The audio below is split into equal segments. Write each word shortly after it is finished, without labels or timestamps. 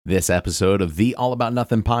This episode of the All About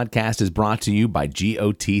Nothing podcast is brought to you by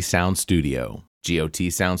GOT Sound Studio.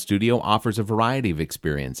 GOT Sound Studio offers a variety of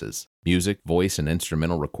experiences: music, voice and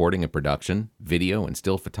instrumental recording and production, video and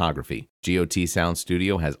still photography. GOT Sound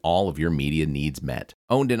Studio has all of your media needs met.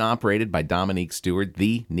 Owned and operated by Dominique Stewart,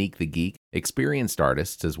 the Neek the Geek, experienced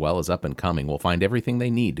artists as well as up-and-coming will find everything they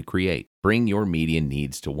need to create. Bring your media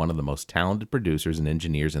needs to one of the most talented producers and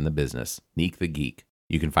engineers in the business, Neek the Geek.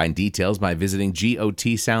 You can find details by visiting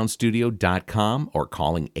gotsoundstudio.com or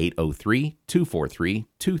calling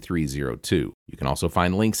 803-243-2302. You can also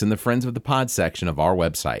find links in the Friends of the Pod section of our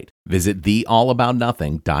website. Visit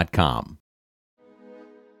theallaboutnothing.com.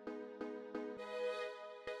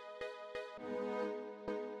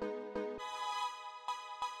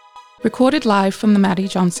 Recorded live from the Maddie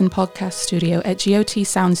Johnson podcast studio at GOT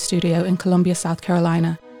Sound Studio in Columbia, South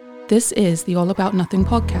Carolina. This is the All About Nothing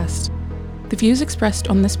podcast. The views expressed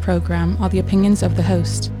on this program are the opinions of the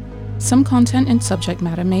host. Some content and subject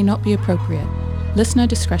matter may not be appropriate. Listener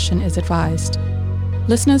discretion is advised.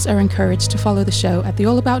 Listeners are encouraged to follow the show at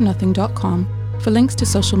theallaboutnothing.com for links to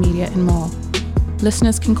social media and more.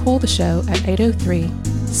 Listeners can call the show at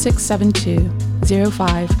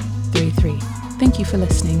 803-672-0533. Thank you for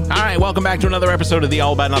listening. All right, welcome back to another episode of the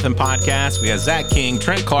All About Nothing podcast. We got Zach King,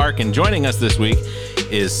 Trent Clark, and joining us this week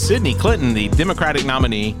is Sydney Clinton, the Democratic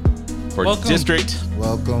nominee for District.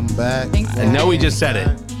 Welcome back. Thanks, I know we just said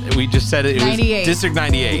it. We just said it. It 98. was District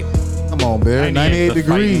 98. Come on, Bear. 98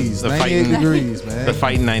 degrees. The 98 fighting, degrees, man. The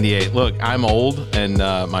fighting 98. Look, I'm old, and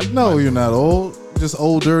you're not old. Just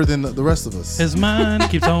older than the rest of us. His mind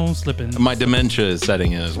keeps on slipping. my dementia is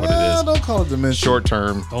setting in, is what it is. Don't call it dementia. Short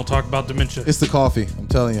term. Don't talk about dementia. It's the coffee. I'm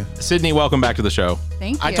telling you. Sydney, welcome back to the show.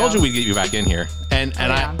 Thank you. I told you we'd get you back in here, and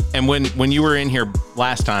when you were in here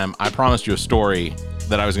last time, I promised you a story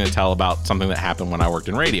that I was going to tell about something that happened when I worked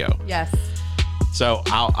in radio. Yes. So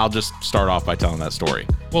I'll just start off by telling that story.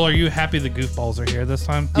 Well, are you happy the goofballs are here this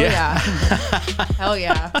time? Oh, yeah. Hell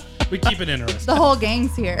yeah. We keep it interesting. The whole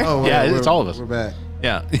gang's here. Oh, Yeah, it's all of us. We're back.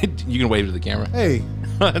 Yeah, you can wave to the camera. Hey.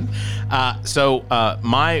 So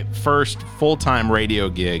my first full-time radio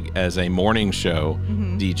gig as a morning show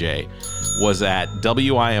DJ was at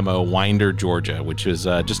WIMO Winder, Georgia, which is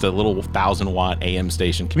just a little 1,000-watt AM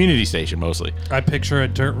station, community station mostly. I picture a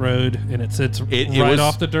dirt road, and it sits right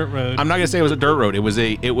off the dirt road. I'm not gonna say it was a dirt road. It was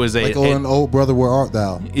like on Old Brother, Where Art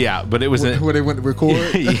Thou? Yeah, but it was where they went to record.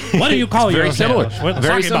 What do you call very yourself? similar?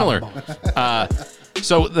 Very similar.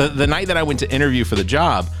 So the night that I went to interview for the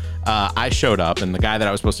job, I showed up, and the guy that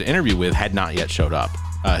I was supposed to interview with had not yet showed up.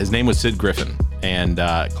 His name was Sid Griffin, and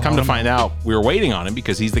come to find out, we were waiting on him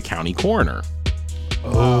because he's the county coroner.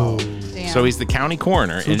 Oh, Damn. So he's the county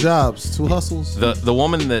coroner. two jobs, two hustles. The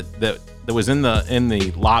woman that was in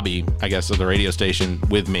the lobby, I guess, of the radio station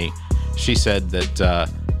with me, she said that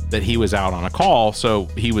he was out on a call, so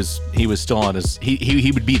he was still on his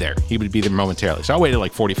he would be there. He would be there momentarily. So I waited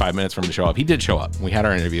like 45 minutes for him to show up. He did show up. We had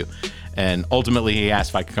our interview, and ultimately he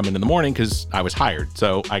asked if I could come in the morning because I was hired.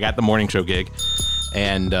 So I got the morning show gig,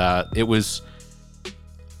 and it was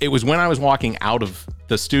when I was walking out of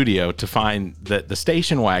the studio to find that the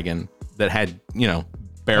station wagon that had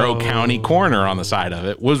Barrow County Coroner on the side of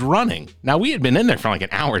it was running. Now, we had been in there for like an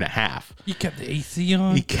hour and a half. You kept the AC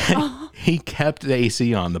on? He kept the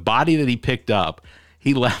AC on. The body that he picked up,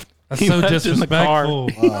 he left. That's he so left in the car.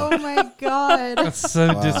 disrespectful. Oh, my God. That's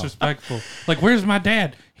so disrespectful. Like, where's my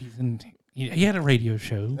dad? He had a radio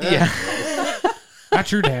show. Yeah.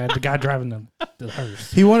 Not your dad, the guy driving the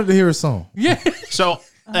hearse. He wanted to hear a song. Yeah. So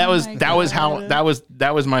that was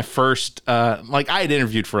my first I had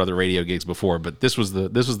interviewed for other radio gigs before, but this was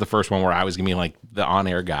the first one where I was gonna be like the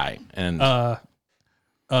on-air guy. And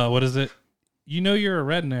what is it? You know you're a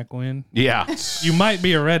redneck, Win. Yeah. You might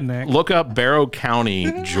be a redneck. Look up Barrow County,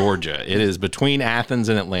 Georgia. It is between Athens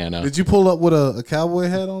and Atlanta. Did you pull up with a cowboy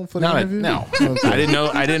hat on for the interview? No. I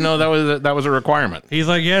didn't know that was a requirement. He's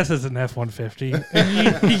like, yes, it's an F-150.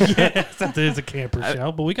 Yes, that is a camper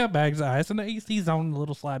shell, but we got bags of ice and the AC's on the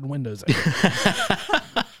little sliding windows.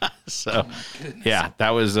 So, yeah,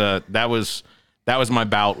 that was my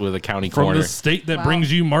bout with a county From coroner. the state that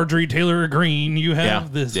brings you Marjorie Taylor Greene, you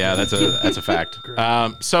have this. Yeah, that's a fact.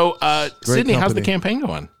 Sydney, how's the campaign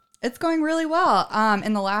going? It's going really well.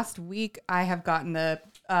 In the last week, I have gotten the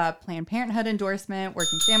Planned Parenthood endorsement,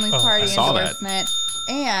 Working Families Party endorsement,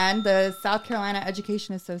 and the South Carolina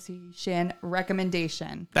Education Association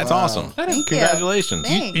recommendation. That's awesome. Thank Congratulations.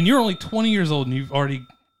 you. And you're only 20 years old and you've already...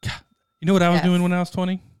 You know what I was doing when I was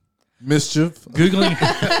 20? Mischief. Googling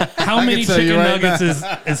how many chicken nuggets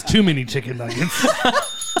is too many chicken nuggets.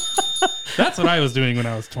 That's what I was doing when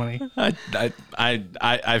I was 20.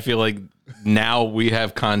 I feel like now we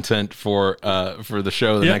have content for the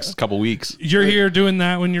show the next couple weeks. You're here doing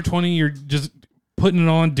that when you're 20. You're just putting it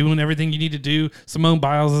on, doing everything you need to do. Simone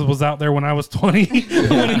Biles was out there when I was 20,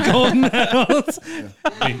 winning gold medals.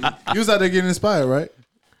 You was out there getting inspired, right?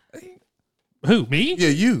 Who, me? Yeah,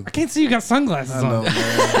 you. I can't see you got sunglasses I know, on.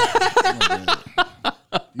 man.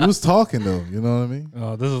 You was talking though. You know what I mean?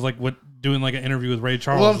 Oh, this is like doing like an interview with Ray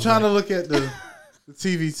Charles. Well, I'm trying to look at the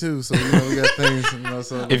TV too, so we got things.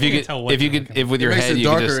 So If with your it makes head it you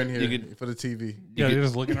darker could just, in here you could for the TV. you're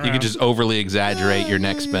just looking around. you could just overly exaggerate your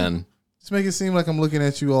neck spin. Just make it seem like I'm looking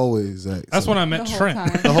at you always, Zach. That's when I met The whole Trent.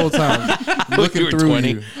 time. the whole time looking were through 20.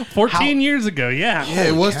 you. 14 years ago, yeah. Yeah,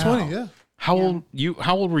 it was 20. Yeah, How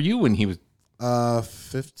old were you when he was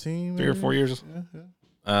 15, 3 or 4 years?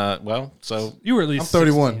 Yeah. Well, so You were at least I'm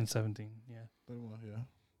 31. 16, 17. Yeah. 31,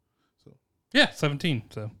 yeah. Yeah, 17.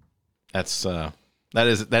 So that's that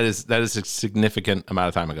is a significant amount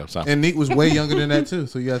of time ago. So And Nick was way younger than that too,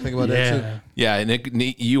 so you got to think about that too. yeah, and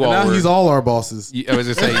you And all now were, he's all our bosses. I was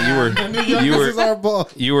gonna say This is our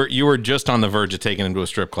boss. you were just on the verge of taking him to a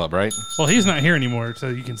strip club, right? Well, he's not here anymore, so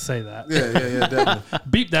you can say that. Yeah, definitely.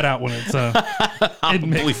 Beep that out when it's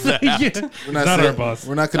Believe that. Yeah. We're Not saying- our boss.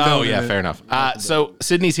 We're not condoning Oh yeah, it. fair enough. So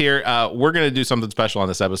Sydney's here. We're gonna do something special on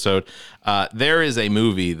this episode. There is a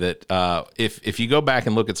movie that if you go back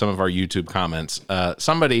and look at some of our YouTube comments,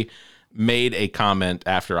 somebody made a comment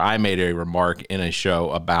after I made a remark in a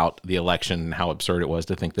show about the election and how absurd it was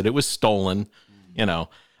to think that it was stolen. You know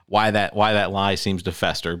why that lie seems to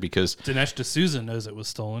fester because Dinesh D'Souza knows it was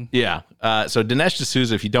stolen. yeah. So Dinesh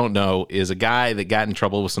D'Souza, if you don't know, is a guy that got in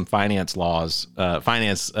trouble with some finance laws,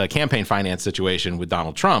 campaign finance situation with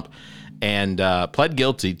Donald Trump, and pled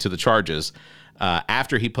guilty to the charges.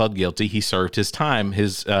 After he pled guilty, he served his time,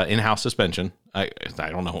 his in-house suspension. I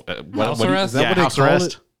don't know House arrest? Is that what they house call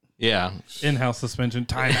arrest. it? Yeah. In-house suspension,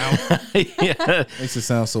 timeout. Yeah. Makes it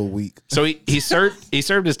sound so weak. So he served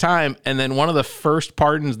his time, and then one of the first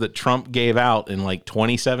pardons that Trump gave out in like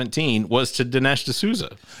 2017 was to Dinesh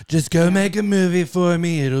D'Souza. Just go make a movie for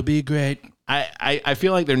me. It'll be great. I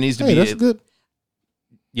feel like there needs to Hey, be that's good.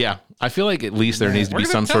 Yeah, I feel like at least there needs to be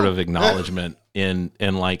some sort of acknowledgement in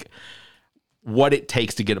like what it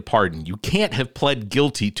takes to get a pardon. You can't have pled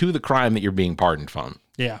guilty to the crime that you're being pardoned from.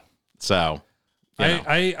 Yeah. So,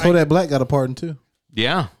 I Kodak Black got a pardon too.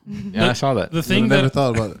 yeah, I saw that. the thing Never that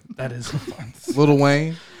thought about it. that is fun. Lil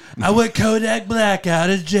Wayne. I want Kodak Black out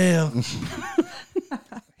of jail.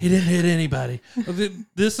 He didn't hit anybody.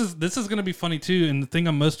 This is going to be funny too, and the thing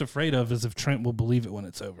I'm most afraid of is if Trent will believe it when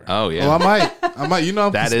it's over. Oh yeah, Well, I might. You know,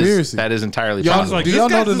 I'm that conspiracy. is entirely Y'all, possible. like, do this y'all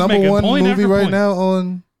know guy's the just number making one point movie after right point. now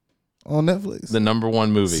on Netflix? The number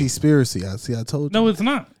one movie. Seaspiracy. I told you. No, it's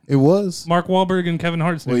not. It was. Mark Wahlberg and Kevin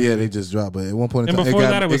Hart's Well, new yeah, movie. they just dropped, but at one point in And time, before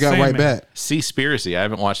that, it was got right Sandman. back. Seaspiracy. I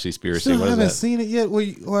haven't watched Seaspiracy. Still What is haven't that? seen it yet. I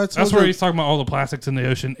told That's you. where he's talking about all the plastics in the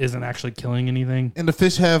ocean isn't actually killing anything. And the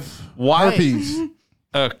fish have Why? herpes.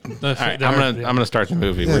 All right, I'm gonna start the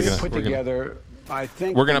movie. Yes. Put together, I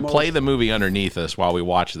think We're gonna the play most the movie underneath us while we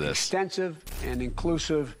watch this. extensive and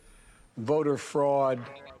inclusive voter fraud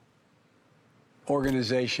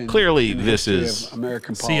organization. Clearly, in the this history is of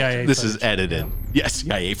American CIA. politics. This is edited. Yes,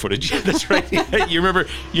 CIA footage. That's right. You remember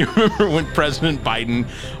when President Biden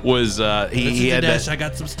was he had that. I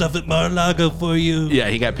got some stuff at Mar-a-Lago for you. Yeah,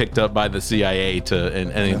 he got picked up by the CIA and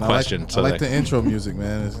in And question. I like the intro music,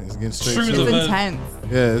 man. It's getting straight. True to the it. vote. It's intense.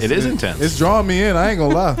 Yeah, It is intense. It's drawing me in. I ain't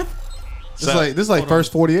gonna lie. This is like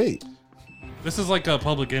first 48. This is like a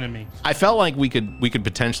Public Enemy. I felt like we could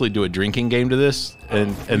potentially do a drinking game to this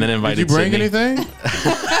and then invite. Did you bring Sydney. anything?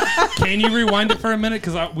 Can you rewind it for a minute?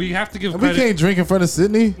 Because we have to give We credit. can't drink in front of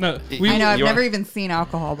Sydney. No, I know. I've you never want- even seen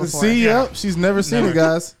alcohol before. See, Yeah. yep, she's never seen it,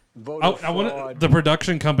 guys. voter I want fraud the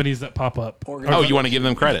production companies that pop up. Oh, you want to give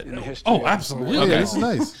them credit? in the history Oh, of absolutely. Yeah, Okay. this is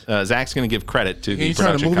nice. Zach's going to give credit to Can the you try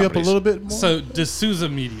to production move you up a companies. little bit more? So D'Souza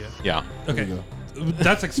Media. Yeah, Okay,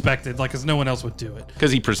 that's expected. Like, because no one else would do it.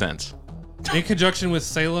 because he presents. In conjunction with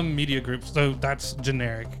Salem Media Group, so that's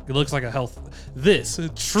generic. It looks like a health. This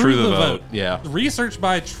True the Vote. Yeah. Research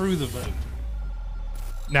by True the Vote.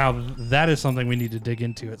 Now that is something we need to dig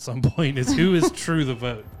into at some point. Is who is True the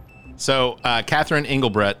Vote? So Catherine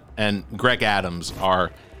Engelbrecht and Greg Adams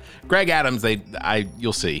are. Greg Adams,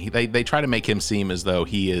 you'll see. They try to make him seem as though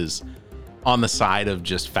he is on the side of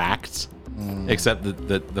just facts, except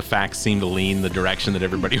that the facts seem to lean the direction that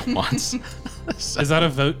everybody wants. Is that a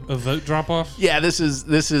vote drop off? Yeah, this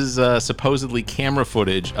is supposedly camera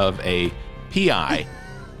footage of a PI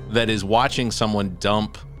that is watching someone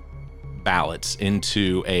dump ballots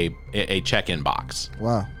into a check-in box,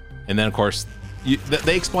 Wow. and then of course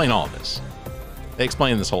they explain all of this. They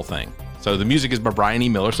explain this whole thing. So the music is by Brian E.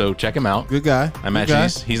 Miller. So check him out. Good guy. I imagine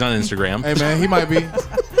he's on Instagram. Hey man, he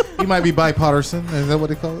might be bipartisan. Is that what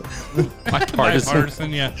they call it?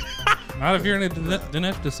 Bipartisan, yeah. Not if you're in a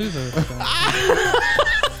Dinesh D'Souza.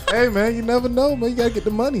 Hey man, you never know, man. You gotta get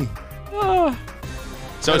the money.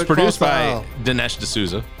 So it's produced by Dinesh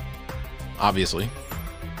D'Souza, obviously,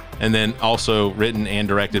 and then also written and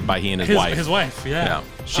directed by he and his wife. His wife, yeah.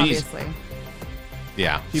 Obviously.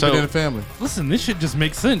 Yeah. Keep it in the family. Listen, this shit just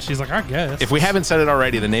makes sense. She's like, I guess. If we haven't said it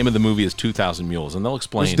already, the name of the movie is 2,000 Mules, and they'll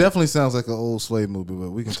explain. Which definitely sounds like an old slave movie, but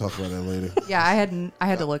we can talk about that later. Yeah, I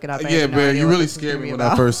had to look it up. Yeah, Barry, you really scared me when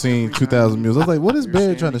I first seen 2,000 Mules. I was like, what is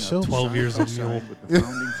Barry trying to show? 12 years of mule. With the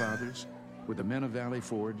founding fathers, with the men of Valley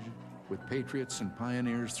Forge, with patriots and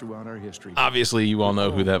pioneers throughout our history. Obviously, you all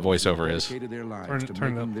know who that voiceover is. Dedicated their lives to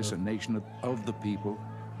making this a nation of the people,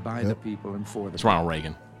 by the people, and for the It's people. Ronald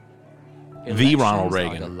Reagan. The Ronald Elections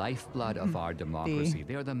Reagan. are the lifeblood of our democracy.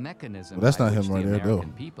 They're the mechanism. Well, that's by not which him right the there, though.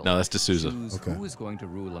 American people No, that's D'Souza. choose Okay. who is going to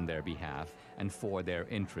rule on their behalf and for their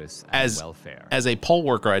interests and welfare. As a poll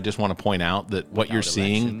worker, I just want to point out that what you're Without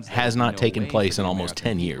seeing elections, there has would be not no taken way place for in the almost American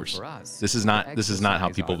 10 people years. for us This is to not how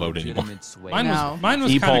exercise people our vote anymore. legitimate sway. Mine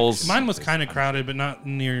was E-polls. kind of crowded, but not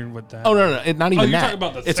near what that. Oh no, not even you're that. talking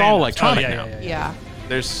about the It's all stand-ups. electronic Oh, now. Yeah.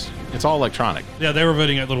 It's all electronic. Yeah, they were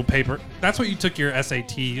voting at little paper. That's what you took your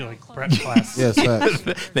SAT like prep class. Yes,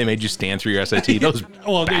 facts. They made you stand through your SAT. Those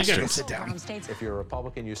Well, you gotta bastards. sit down. If you're a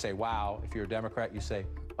Republican, you say, wow. If you're a Democrat, you say,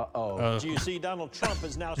 uh-oh. Do you see Donald Trump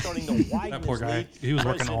is now starting to widen That poor his guy. lead? He was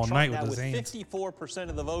working President all Trump night with now his hands. 54%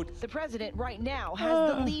 of the vote. The president right now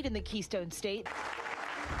has the lead in the Keystone State.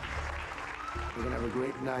 We're going to have a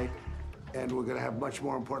great night, and we're going to have, much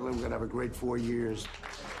more importantly, we're going to have a great 4 years.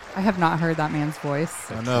 I have not heard that man's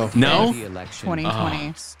voice. I know. No? The election 2020.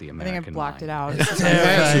 corrupts the I think American I blocked it mind. out.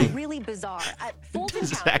 It's really bizarre. Fulton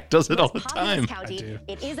County, Zach does it all the most populous time. County,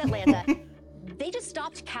 it is Atlanta. They just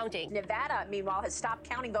stopped counting. Nevada, meanwhile, has stopped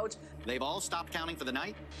counting votes. They've all stopped counting for the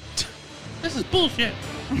night? This is bullshit.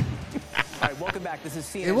 All right, welcome back. This is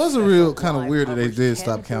CNN. It was a real kind of weird that they did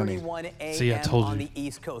stop counting. See, I told on you. the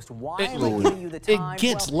East Coast. Why It- am I giving you the time? it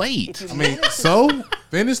gets Well, late. if you I mean, manage to so do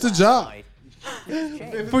finish the job.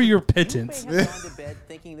 For your pittance.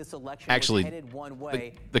 Actually,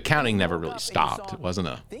 Actually, the counting never really stopped. It wasn't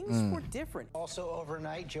a. Things were different. Also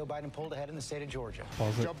overnight, Joe Biden pulled ahead in the state of Georgia.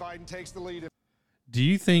 Joe Biden takes the lead. Do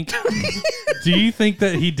you think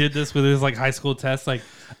that he did this with his like high school test? Like,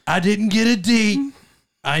 I didn't get a D.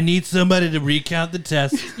 I need somebody to recount the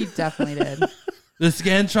test. He definitely did. The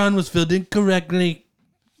Scantron was filled incorrectly.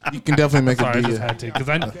 You can definitely make Sorry, I a just D. had to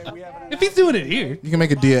because if he's doing it here, You can make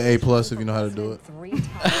a D at A plus if you know how to do it.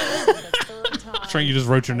 Trent, you just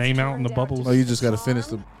wrote your name out in the bubbles. Oh, you just got to finish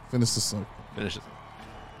the song. Finish it.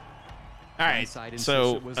 All right. Inside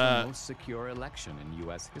So, it was the most secure election in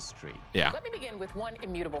U.S. history. yeah. Let me begin with one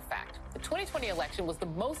immutable fact. The 2020 election was the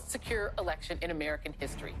most secure election in American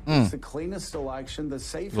history. It's the cleanest election, the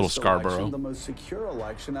safest Little Scarborough. election, the most secure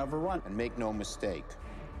election ever run. And make no mistake,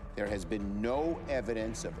 there has been no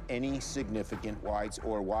evidence of any significant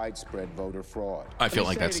widespread voter fraud. I feel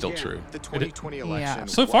like that's still true. The 2020 election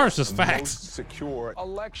So far, it's just The facts. most secure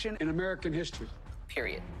election in American history.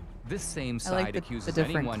 Period. This same I side like the accuses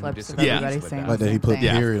different anyone who clips of disagrees everybody with saying them. Like that he put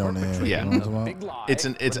Yeah. period on the end. Yeah. You know what I'm talking Big lie.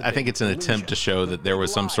 It's I think it's an attempt to show that there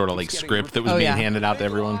was some sort of like script that was Oh, being yeah. handed out to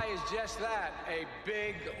everyone. Lie is just that, a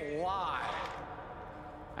big lie.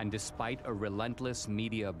 And despite a relentless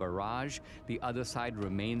media barrage, the other side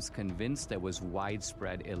remains convinced there was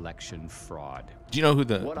widespread election fraud. Do you know who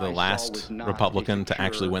the last Republican to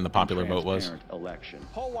actually win the popular vote was?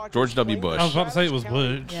 George W. Bush. I was about to say it was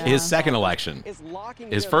Bush. Yeah. His second election.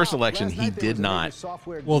 His first election, he did not.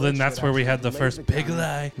 Well, then that's where we had the first big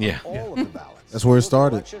lie. Yeah. All of the ballots. That's where it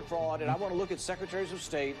started. Election fraud, and I want to look at secretaries of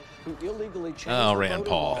state who illegally changed Oh, the Rand voting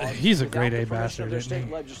Paul. laws He's a without great the A permission bastard, of their isn't state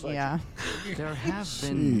he? legislature. Yeah. There have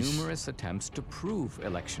been numerous attempts to prove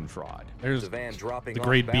election fraud. There's Van dropping the off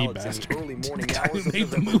great B ballots in the bastard. early morning The guy hours who of made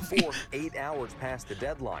the November movie. 4th, 8 hours past the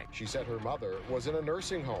deadline. She said her mother was in a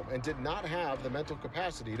nursing home and did not have the mental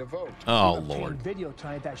capacity to vote. Oh, Lord. Video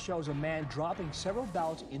tonight that shows a man dropping several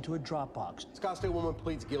ballots into a drop box. Scottsdale woman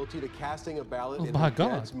pleads guilty to casting a ballot Oh, in my her God.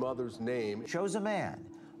 dad's mother's name. Shows a man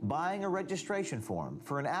buying a registration form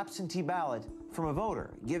for an absentee ballot from a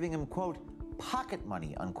voter, giving him, quote, pocket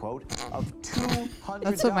money, unquote, of $200.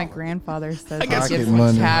 That's what my grandfather says. I got He gives some me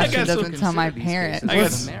money. cash I and got some- doesn't tell my parents.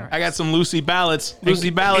 I got some Lucy ballots.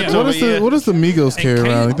 Lucy ballots Yeah. What over is the here. what does the Migos carry Kate-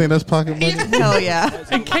 around? You think that's pocket money? Hell yeah.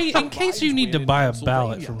 In case you need to buy a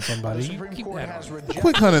ballot from somebody, you keep that on. A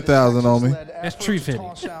quick 100,000 on me. That's tree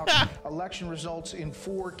fitting. Election results in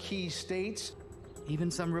 4 key states. Even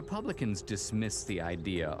some Republicans dismiss the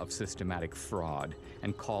idea of systematic fraud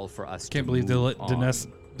and call for us Can't to believe they move let on.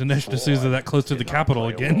 Dinesh D'Souza that close to the Capitol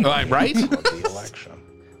again. Right? The election.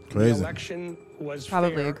 Crazy. The election was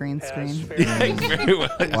Probably fair a green screen. Very well.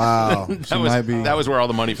 Wow. That was where all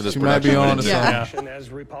the money for this She might production be went on into. to something. election as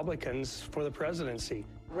Republicans for the presidency.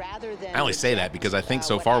 Rather than I only say that because I think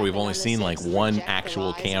so far we've only seen like one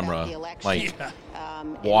actual camera, like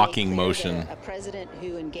walking motion,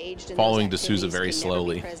 following D'Souza very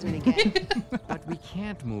slowly. But we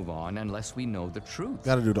can't move on unless we know the truth.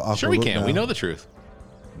 Got to do the awkward Sure we look can. now. We know the truth.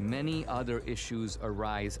 Many other issues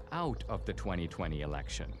arise out of the 2020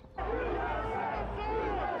 election.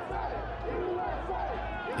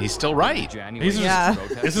 He's still right. He's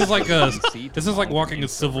just, This is like walking a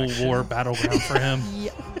Civil War battleground for him.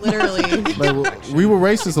 Yeah, literally. Like, we were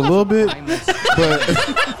racist a little bit,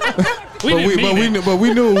 but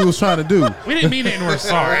we knew what we was trying to do. We didn't mean it, and we're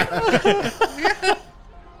sorry.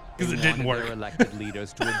 Because it didn't work. Their elected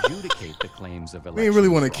leaders to adjudicate the claims of election We didn't really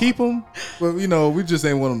want to fraud. keep them, but we just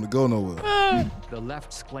ain't want them to go nowhere. The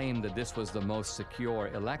left's claim that this was the most secure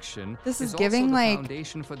election. This is also giving the like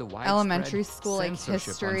foundation for the widespread elementary school like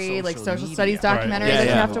censorship on history, like social media. studies documentary that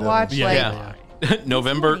you have to watch.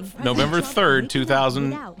 November 3rd,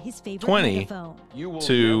 2020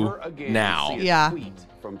 to now. Yeah.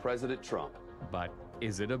 From President Trump. But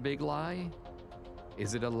is it a big lie?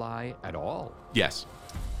 Is it a lie at all? Yes.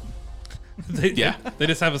 They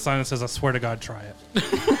just have a sign that says, "I swear to God, try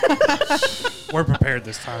it." We're prepared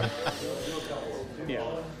this time.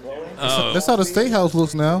 That's how the State House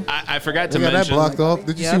looks now. I forgot to They got mention. that blocked off.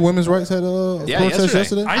 Did you see women's rights had a protest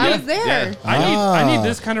yesterday? I was there. I need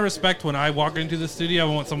this kind of respect when I walk into the studio.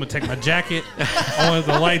 I want someone to take my jacket. I want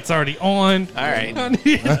the lights already on. All right. I need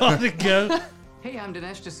it all to go. Hey, I'm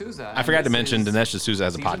Dinesh D'Souza. I forgot to mention Dinesh D'Souza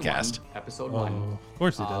has a podcast. Episode 1. Of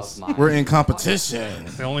course he does. We're in competition.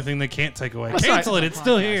 It's the only thing they can't take away. Let's Cancel it. It's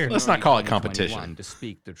still here. Let's not call it competition. To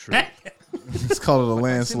speak the truth. Let's call it a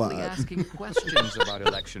By simply landslide. asking questions about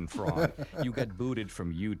election fraud, you get booted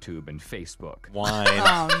from YouTube and Facebook. Wine.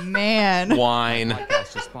 Oh man. Wine. The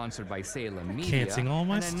podcast is sponsored by Salem Media. Can't sing all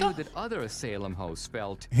my and stuff. I knew that other Salem hosts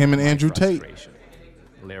felt Him and my Andrew Tate. frustration.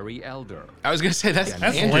 Larry Elder. I was gonna say that's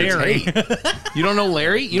Andrew Larry. Tate. You don't know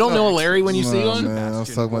Larry? You don't know a Larry when you see No, one? man, I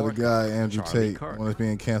was talking about the guy Andrew Charlie Tate, Kirk. one that's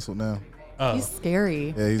being canceled now. He's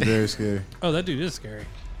scary. Yeah, he's very scary. Oh, that dude is scary.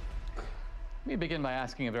 Let me begin by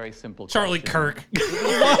asking a very simple Charlie question.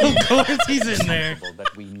 Kirk. Of course he's in there.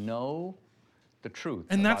 That we know the truth.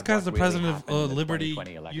 And that's about because the what really president happened in of the Liberty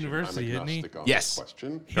 2020 election. University, isn't he? Yes.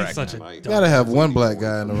 He's such a You gotta have one black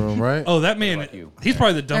guy in the room, right? Oh, that man, he's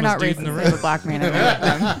probably the They're dumbest not dude in the racist. room. There's a black man in there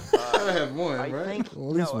with them. Gotta have one, right? Well,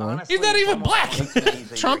 at least one. He's not even black.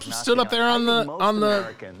 Trump stood up there on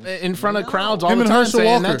the in front of crowds all Him the and time Herschel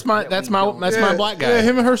saying Walker. that's my black guy. Yeah,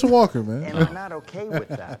 him and Herschel Walker, man. And I'm not okay with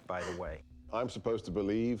that, by the way. I'm supposed to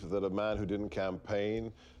believe that a man who didn't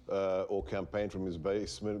campaign or campaign from his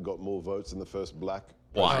basement got more votes than the first black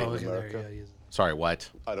Why? president in America. Sorry, what?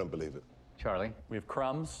 I don't believe it. Charlie, we have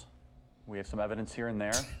crumbs. We have some evidence here and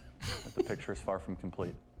there, but the picture is far from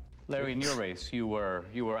complete. Larry, in your race, you were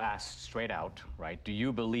asked straight out, right? Do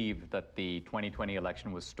you believe that the 2020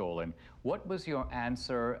 election was stolen? What was your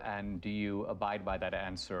answer, and do you abide by that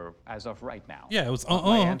answer as of right now? Yeah, it was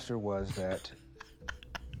My answer was that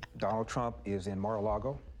Donald Trump is in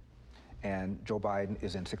Mar-a-Lago and Joe Biden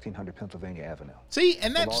is in 1600 Pennsylvania Avenue. See,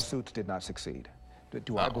 and The that's lawsuits did not succeed.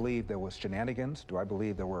 Do I believe there was shenanigans? Do I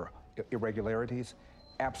believe there were irregularities?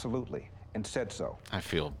 Absolutely, and said so. I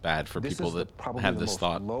feel bad for This people is that probably have the this most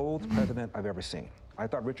thought. loathed president I've ever seen. I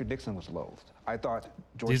thought Richard Nixon was loathed. I thought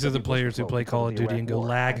George These are the W. Bush players was who loathed play because Call of of the Duty Iraq and go War.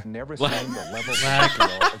 lag. I've never Lag. seen the level of Lag.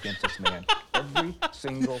 vitriol against this man every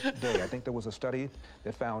single day. I think there was a study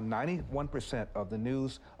that found 91% of the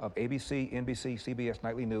news of ABC, NBC, CBS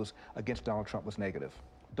nightly news against Donald Trump was negative.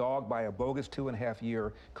 Dogged by a bogus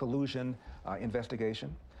 2.5-year collusion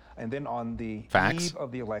investigation. And then on the Facts. eve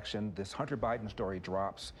of the election, this Hunter Biden story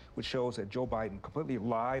drops, which shows that Joe Biden completely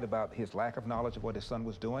lied about his lack of knowledge of what his son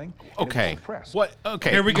was doing. and it was Okay. suppressed. What?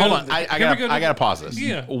 Okay. Here we go. Hold on. I Here we go to- gotta pause this.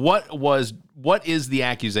 Yeah. What is the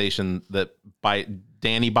accusation that by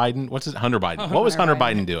Danny Biden? What's his Hunter Biden? What was Hunter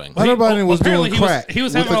Biden doing? Hunter Biden was apparently doing he was- crack. he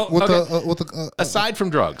was with having the, Aside from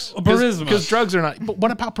drugs, Barisma. because drugs are not. But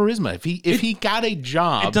what about Barisma? If he got a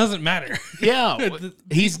job, It doesn't matter. Yeah,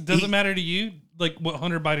 doesn't matter to you, like what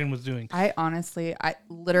Hunter Biden was doing. I honestly,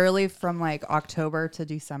 literally from like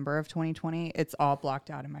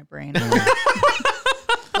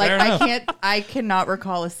Like enough. I cannot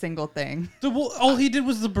recall a single thing. All he did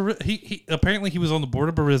was he apparently he was on the board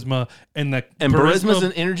of Burisma and Burisma's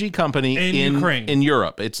an energy company in Ukraine. in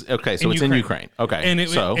Europe. It's okay, so it's in Ukraine. Okay, and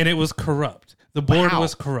it was corrupt. The board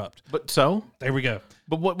was corrupt. But so there we go.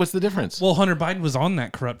 But what's the difference? Well, Hunter Biden was on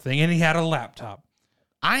that corrupt thing, and he had a laptop.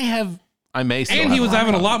 I may still and have he was a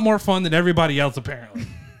having a laptop. lot more fun than everybody else apparently.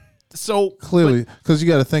 So clearly, because you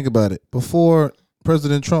got to think about it. Before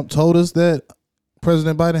President Trump told us that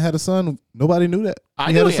President Biden had a son, nobody knew that.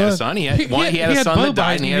 I knew he had a son. He had a son that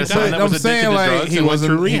died, and he had a son that was addicted to drugs and went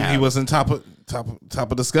through rehab. He wasn't top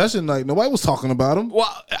of discussion. Like nobody was talking about him. Well,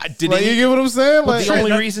 you get what I'm saying? Well, Like the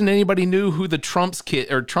only reason anybody knew who the Trump's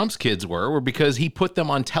kids were because he put them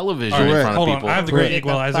on television in front of people. I have the great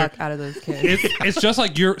equalizer. Fuck out of those kids. It's just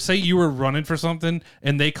like say you were running for something,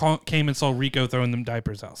 and they came and saw Rico throwing them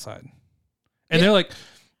diapers outside, and they're like,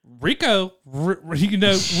 Rico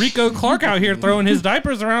Clark out here throwing his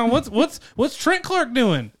diapers around. What's Trent Clark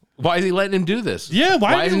doing? Why is he letting him do this? Yeah,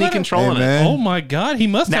 why isn't he controlling it? Oh my God, he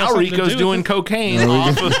must. Now have something Rico's to do doing with cocaine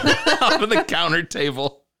off of the counter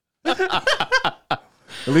table. at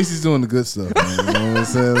least he's doing the good stuff. Man. You know what I'm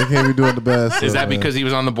saying? They can't be doing the bad stuff. Is that because he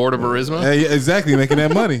was on the board of Burisma? Yeah, exactly, making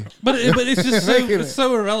that money. But it's just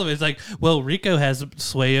so irrelevant. It's like, well, Rico has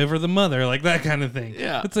sway over the mother, like that kind of thing.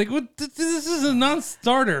 Yeah, it's like this is a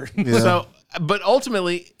non-starter. Yeah. So, but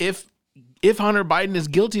ultimately, if Hunter Biden is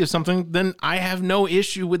guilty of something, then I have no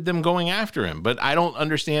issue with them going after him. But I don't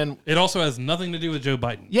understand. It also has nothing to do with Joe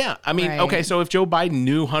Biden. Yeah, I mean, okay, so if Joe Biden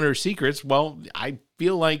knew Hunter's secrets, well, I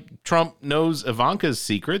feel like Trump knows Ivanka's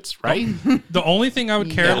secrets, right? The only thing I would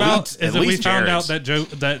care At about least- is at if we least found Jared's.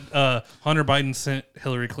 out that Hunter Biden sent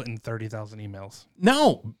Hillary Clinton 30,000 emails.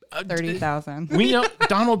 No. 30,000. We know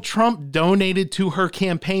Donald Trump donated to her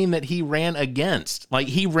campaign that he ran against. Like,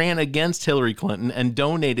 he ran against Hillary Clinton and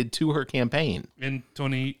donated to her campaign. In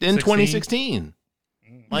 2016.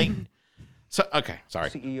 Like, so, okay, sorry.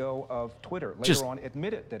 CEO of Twitter later Just- on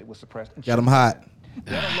admitted that it was suppressed. And Got him hot.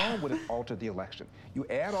 That alone would have altered the election. You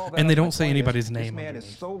add all that, And they up, my don't say point anybody's is, name This man underneath.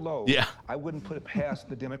 is so low. Yeah. I wouldn't put it past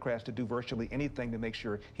the Democrats to do virtually anything to make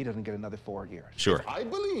sure he doesn't get another 4 years. Sure. I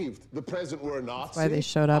believed the president were a Nazi. That's why they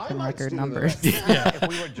showed up in record numbers. If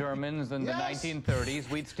we were Germans in the 1930s,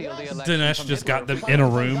 we'd steal the election. Dinesh from just Hitler. got them in a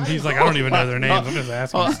room. He's like, I don't even know their names. I'm just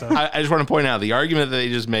asking Well, stuff. I just want to point out the argument that they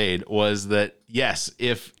just made was that yes,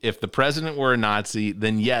 if the president were a Nazi,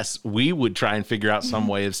 then yes, we would try and figure out some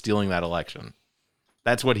way of stealing that election.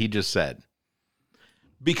 That's what he just said.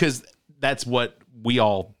 Because that's what we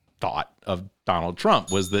all thought of Donald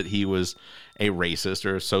Trump, was that he was a racist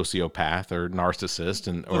or a sociopath or narcissist,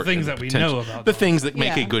 and or things that we know about the Donald things that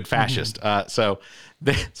make Yeah. a good fascist. So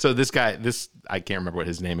this guy, I can't remember what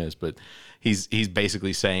his name is, but he's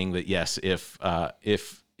basically saying that yes, if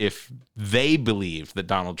they believed that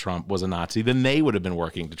Donald Trump was a Nazi, then they would have been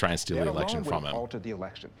working to try and steal That the alone election would from have him. altered the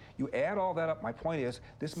election. You add all that up. My point is,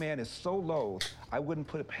 this man is so low. I wouldn't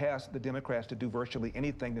put it past the Democrats to do virtually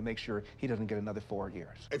anything to make sure he doesn't get another 4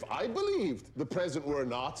 years. If I believed the president were a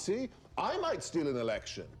Nazi, I might steal an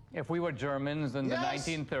election. If we were Germans in Yes.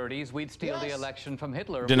 the 1930s, we'd steal the election from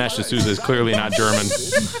Hitler. Dinesh D'Souza is clearly not German.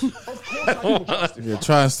 Yeah,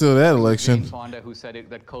 try and steal that election. James Fonda, who said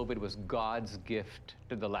that COVID was God's gift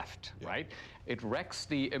to the left, right? It wrecks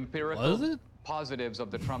the empirical Was it? positives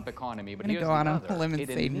of the Trump economy. But I'm gonna here's go on the a other. limb and It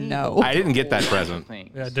say enables no. I didn't get that present.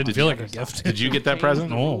 things. Yeah, it didn't Did feel you- like a gift. Did you get that Change present?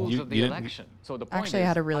 the No. rules You- of the you didn't? election. So the point Actually, I is,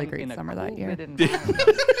 had a really great in summer that year. COVID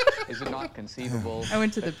environment, is it not conceivable? I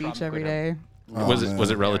went to the that Trump beach every could have- day.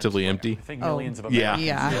 Was it relatively empty? I think Oh. millions of Yeah. Americans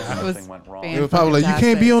Yeah, knew it was something went wrong. They were probably like, you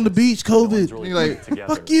can't be on the beach, No one's COVID. really And you're like, put it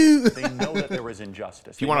together. fuck you. They know that there was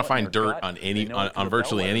injustice. If you want to find dirt on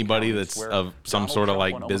virtually anybody that's of some sort of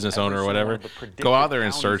like business owner or whatever, go out there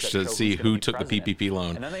and search to see who took the PPP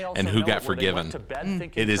loan and who got forgiven.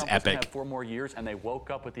 It is epic. 4 more years, and they woke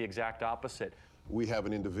up with the exact opposite. We have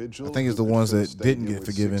an individual. I think it's who the ones went that to a didn't stadium get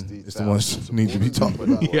with forgiven. 60,000 It's the ones that need to be supporters talked for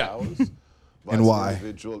about. 24 Yeah. hours. And Vice why?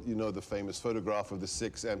 Individual, you know the famous photograph of the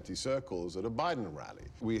 6 empty circles at a Biden rally.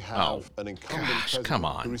 We have an incumbent president come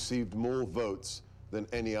on. who received more votes than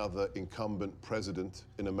any other incumbent president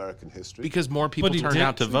in American history. Because more people But he turned did-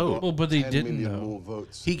 out to vote. Well, but he 10 didn't million though. more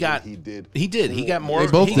votes He got. than he did. He did. He got more.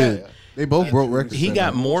 They both he did. got- They both broke records. He that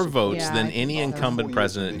got night. more votes Yeah, than I any think so. incumbent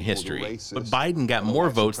president in history. But Biden got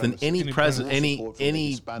more votes than any president,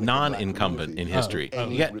 any non-incumbent in history.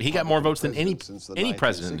 He got more votes than any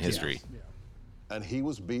president in history. And he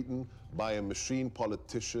was beaten by a machine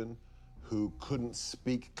politician who couldn't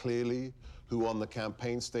speak clearly, who on the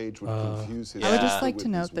campaign stage would confuse his I would just like with to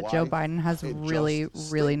note his that Joe wife. Biden has It really,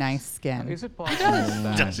 just really stinks. nice skin. Is it possible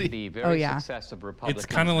that Does he? the very Oh, yeah. success of It's Republicans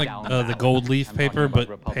kind of like down the ballot, gold leaf I'm talking paper, about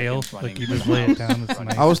but pale. Republicans Like you running just lay it down. It's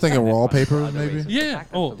nice. I was thinking raw for paper, other maybe. races. The Yeah.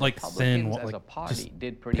 fact that Oh, the like thin, Republicans as like a party just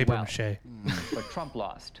did pretty paper well. mache. But Trump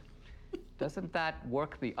lost. Doesn't that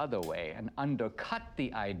work the other way and undercut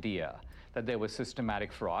the idea that there was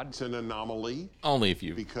systematic fraud? It's an anomaly. Only if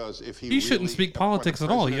you. Because if He shouldn't really- speak when a politics at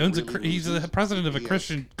all. He owns president really he's the loses, president of a he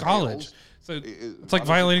Christian fails. college. So it's like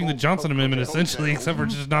violating the Johnson Amendment essentially, except for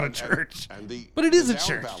just not a church. But it is a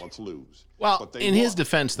church. Well, in his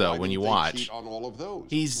defense, though, when you watch, on all of those?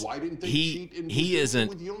 he's Why didn't they he cheat in he Brazil isn't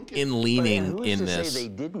with Youngkin? in leaning in this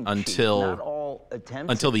until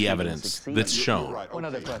the evidence that's shown. One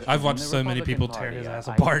other question. I've watched In the so many Republican people tear Party, his ass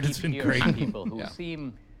I apart. keep It's been hearing great. People who Yeah.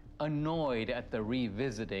 seem annoyed at the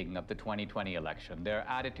revisiting of the 2020 election. Their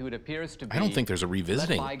attitude appears to be. I don't think there's a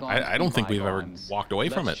revisiting. I don't think we've ever walked away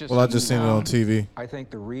from it. Well, I just seen it on TV. I think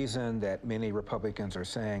the reason that many Republicans are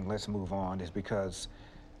saying let's move on is because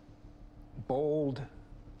bold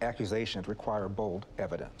accusations require bold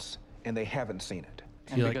evidence, and they haven't seen it.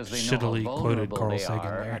 He like shittily quoted Carl Sagan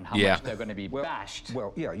there. And how much they're going to be bashed.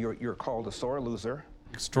 Well, yeah, you're called a sore loser.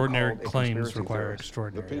 Extraordinary You're called a claims conspiracy require theorist. The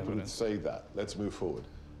extraordinary people who evidence. say that, let's move forward,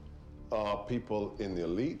 are people in the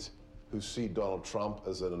elite who see Donald Trump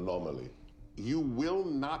as an anomaly. You will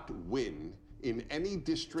not win in any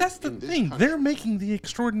district. That's the in this thing. country They're making the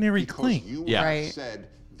extraordinary because claim. you Yeah. have said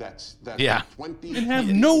that Yeah. 20 And have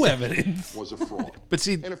no evidence. was a fraud. But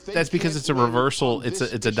see, And if they that's because can't it's a win reversal. on It's this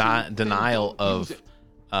a issue, denial then don't use of it.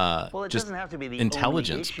 Well, it just doesn't have to be the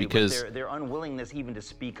intelligence only issue, because but their unwillingness even to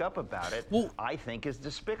speak up about it, I think, is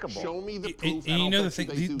despicable. Show me the And proof. you know the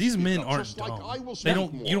thing, these men aren't dumb. They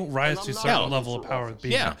don't. You don't rise to a certain level of power with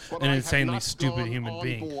being an insanely stupid human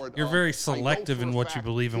being. You're very selective in what you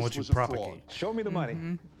believe and what you propagate. Show me the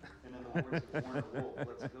money.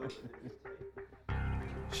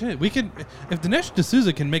 Shit, we can. If Dinesh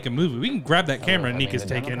D'Souza can make a movie, we can grab that camera Nika's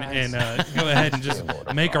taken and go ahead and just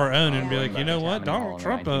make our own and be like, you know what, Donald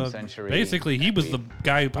Trump, basically he was the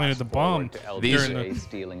guy who planted the bomb. These during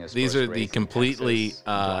these are the completely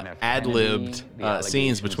ad-libbed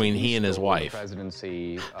scenes between he and his wife. Because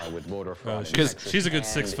she's a good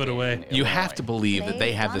 6 foot away. You have to believe that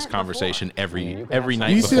they have this conversation every night.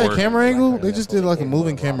 Do you see that before. camera angle? They just did like a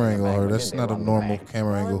moving camera angle on her. That's not a normal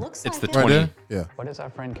camera angle. It's the Right 20. there? Yeah. What does our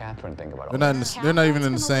friend Catherine think about all They're not. They're not even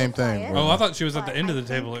in the same thing. bro. Oh, I thought she was at the end of the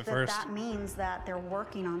table at that first. That means that they're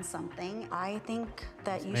working on something. I think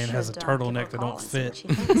that you Man should has a give turtleneck her that a call don't and see what fit. she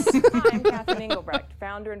thinks. I'm Catherine Engelbrecht,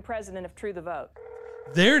 founder and president of True the Vote.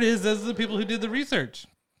 There it is. Those are the people who did the research.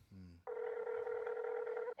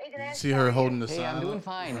 You see her holding the Hey, sign. I'm doing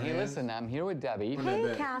fine. Hey, listen, I'm here with Debbie.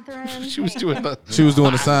 Hey, Catherine. She was doing the. She was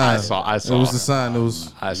doing the sign. I saw. It was the sign. It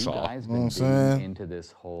was. I saw. Guys You know what I'm been saying? digging into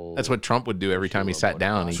this whole That's what Trump would do every time he sat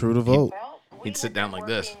down. True to vote. He'd sit down like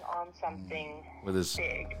this with his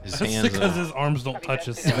That's hands. because his arms don't touch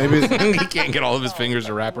his side. Maybe he can't get all of his fingers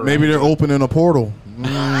to wrap around. Maybe they're opening a portal.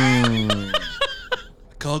 Mm.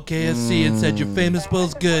 Called KFC and said your famous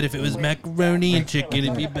bowl's good. If it was macaroni and chicken,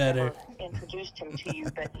 it'd be better. Introduced him to you,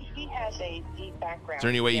 but he has a deep background. Is there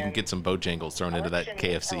any way you can get some Bojangles thrown into that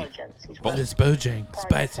KFC? What is Bojang?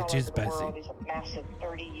 Spicy, too spicy. He's a massive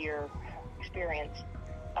 30-year experience.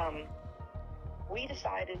 We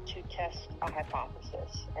decided to test a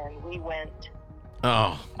hypothesis, and we went.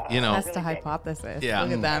 Oh, you know. That's the hypothesis. Yeah.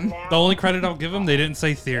 Look at them. The only credit I'll give them, they didn't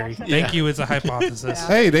say theory. Thank you, it's a hypothesis.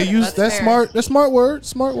 Hey, they use That's that fair. smart. That smart word.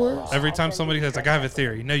 Smart words. Every time somebody says, like, I have a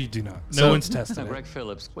theory. No, you do not. No So- one's tested Greg it.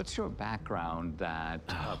 Phillips, what's your background that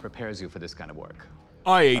prepares you for this kind of work?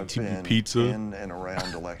 I ate pizza. In and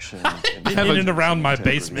around elections. In and around my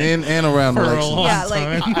basement. In and around For a elections. long Yeah,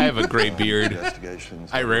 like- time. I have a gray beard. Investigations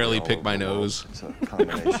I rarely all pick over my the world. nose. It's a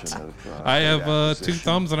combination of, I have data 2 acquisition,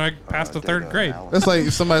 thumbs and I passed the data 3rd grade. analysis. That's like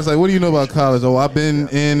somebody's like, "What do you know about college?" Oh, I've been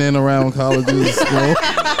in and around colleges. Bro.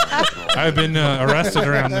 I've been arrested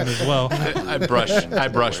around them as well. I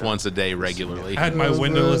brush once a day regularly. I had my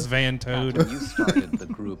windowless van towed. You started the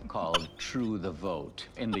group called True the Vote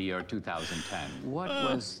in the year 2010. What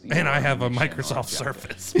was And I your have a mission or Microsoft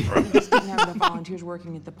objective? Surface, bro. We just didn't have enough volunteers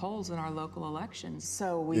working at the polls in our local elections.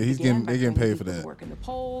 So we Yeah, he's began getting- by they getting training paid for people to that. work in the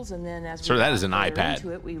polls, and then as Sir, we that got is an further iPad.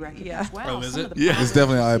 into it, we recognized, Yeah. wow, Oh, is some it? of the Yeah, it's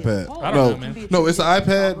definitely an problems iPad. I don't know, No, man. no, it's an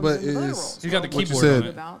iPad, problems but in the voter it's rolls. He's got the what you keyboard on said. it.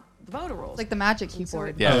 About the voter rolls. It's like the magic And so keyboard.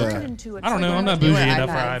 it Yeah. turned into a I don't know. I'm not psychological bougie Newer enough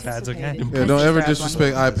for iPads. iPads, okay? anticipated. Yeah, don't ever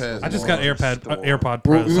disrespect iPads. I just got AirPod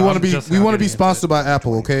Bro, Pros. we so want to I'm be just we now want to be getting into sponsored by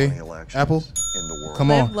Apple, okay? Apple. In the world. Come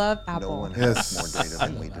Live, on. love, No Apple. one Yes. has more data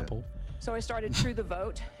than we do. Apple. So I started True the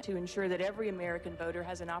Vote to ensure that every American voter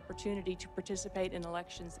has an opportunity to participate in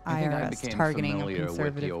elections. I think I IRS became targeting of familiar with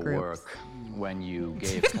conservative your groups. work when you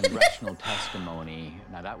gave congressional testimony.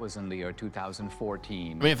 Now, that was in the year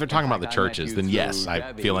 2014. I mean, if they're talking about the churches, then yes,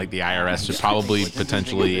 I feel like the IRS should probably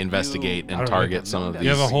potentially investigate and target some of these. You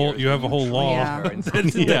have a whole law Yeah.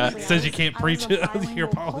 that says you can't preach your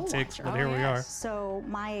politics, but here we are. So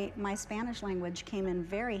my Spanish language came in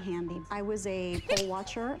very handy. I was a poll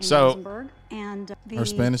watcher in So- Luxembourg, and the Her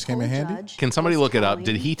Spanish came in poll handy? judge Can somebody was look it up? telling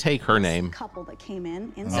Did he take her name? couple that came in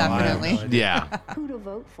Definitely. Yeah. who to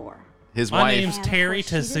vote for. His My wife. name's Terry She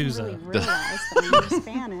didn't D'Souza. really realize that I knew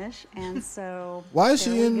Spanish, and so Why is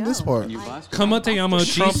there she we in go. this part? Come on,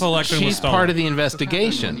 Trump's election was She's stolen. part of the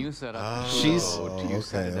investigation. She's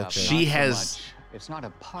Okay. she has It's not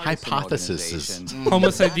a hypotheses.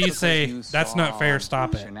 Homicides say that's not fair.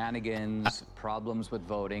 Stop it. Shenanigans, problems with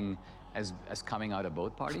voting as coming out of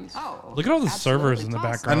both parties. Oh, Look at all the servers in the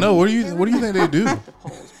I background. know. What do you think they do?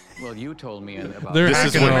 Well, you told me about They're This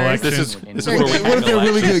is hacking an where election. this is where we What if hack they're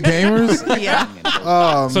really elections. good gamers? Yeah.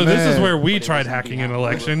 Oh, So man. this is where we tried hacking an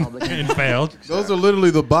election and failed. Those are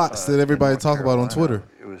literally the bots that everybody talk about on Twitter.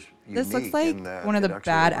 This looks like one of the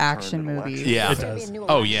bad action movies. Yeah. It does.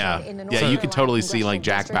 Oh yeah. Yeah, you can totally see like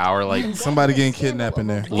Jack Bauer like Somebody getting kidnapped in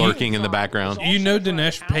there. lurking in the background. You know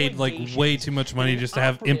Dinesh paid like way too much money just to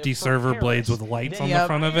have empty server blades with lights on the Yep.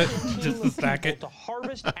 front of it, just to stack it. To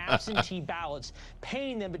harvest absentee ballots,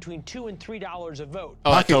 paying them between $2 and $3 a vote.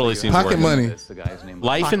 Oh, that totally seems Pocket worth it. money.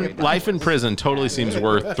 Life in prison totally seems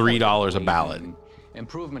worth $3 a ballot.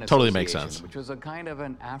 Improvement Totally makes Association, sense. Which was a kind of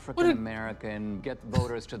an African American get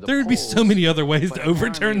voters to the There would be polls, so many other ways but to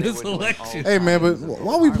overturn apparently they this were doing all election. Hey man, but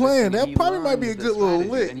while we playing, that He probably might be a learned good the little strategy,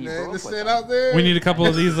 lick, and he man. broke To with sit them. out there. We need a couple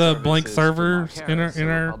of these blank Services servers to in Harris, the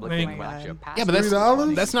our Republican thing. election. Yeah, but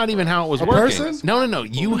 $3? that's not even how it was A working. person? No.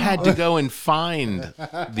 You had to go and find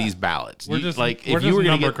these ballots. We're You- just- like we're if you just were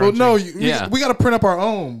going to number get Well, no, Yeah. we got to print up our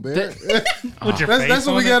own, man. With your That's face what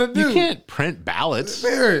on we it. got to do. You can't print ballots.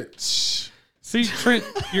 Barrett, shh. See, Trent,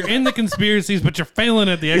 you're in the conspiracies, but you're failing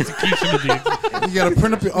at the execution of the. You got to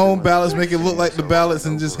print up your own ballots, make it look like the ballots,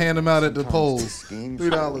 and just hand them out at the polls.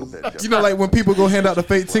 $3. You know, like when people go hand out the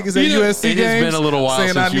fake tickets at USC It games. has been a little while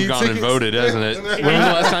saying, "I since you've need gone and tickets." voted, hasn't it?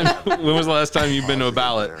 When was the last time you've been to a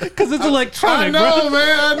ballot? Because it's I electronic, know, bro.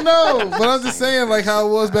 man. I know, but I'm just saying, like how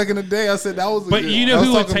it was back in the day. I said that was. But you know I was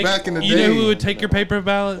who would talking take? back in the You day. know who would take your paper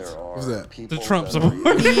ballots? What's that? The Trump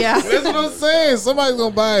supporters. Yeah. That's what I'm saying. Somebody's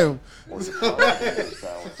gonna buy them.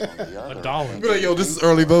 $1. Be like, yo, this is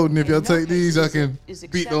early voting. If y'all take these, I can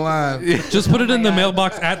beat the line. Just put it in the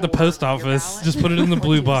mailbox at the post office. Just put it in the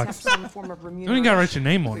blue box. You don't even gotta write your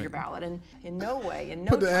name on it. ballot, and in no way, in no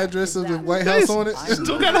Put the time address is of the that White House on it.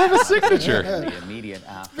 Still gotta have a signature. The immediate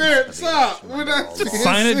after Barrett, stop. We're not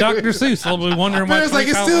Sign it, Dr. Seuss. I'll be wondering why. Barrett's like,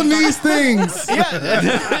 it still needs things.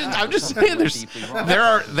 I'm just saying, there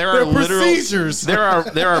are literal procedures. There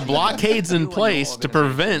are blockades in place to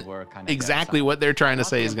prevent exactly what they're trying to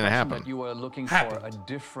say is going to happen. You were looking for a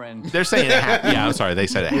different. They're saying it happened. Yeah, I'm sorry, they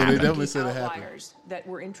said it Yeah, they happened. definitely said it happened. outliers that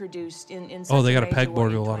were introduced in Oh, they such got a major pegboard way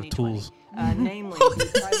with a in lot of 2020. tools. Namely, the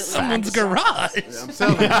privately Someone's owned garage. I'm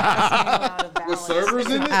telling you. With servers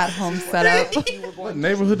in it? At home setup. What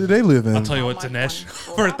neighborhood do they live in? I'll tell you what, Dinesh.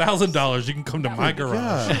 For $1,000, you can come to my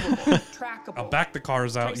garage. I'll back the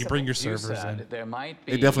cars out. You bring your servers in. There might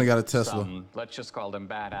be They definitely got a Tesla. some, let's just call them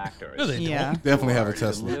bad actors. No, they Yeah. Definitely have a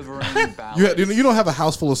Tesla. Delivering ballots. You don't have a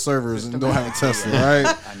house full of servers and don't have a Tesla,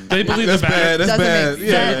 right? They believe That's the bad. battery. That's bad. Doesn't make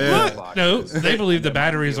Yeah, sense. yeah. No, they believe the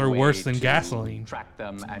batteries are worse than gasoline. Track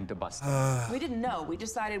them and to bust them. We didn't know. We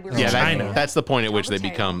decided we were Yeah, China. that's the point at which they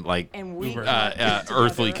become like and we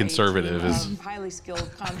earthly conservative. Is highly skilled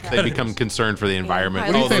they become concerned for the environment?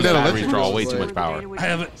 What do you Oh, think those that batteries electric draw bill way is too like? much power. I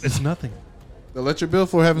have it. It's nothing. The electric bill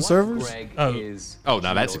for having servers? Greg Oh. is Oh,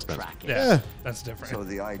 now that's expensive. Yeah, that's different. So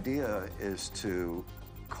the idea is to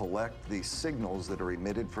collect the signals that are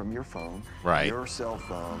emitted from your phone. Right. Your cell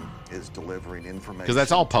phone is delivering information. 'Cause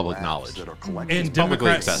that's all to public apps knowledge. that are collecting And publicly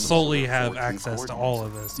Democrats accessible. solely have access to all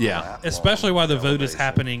of this. Yeah. Especially while the vote is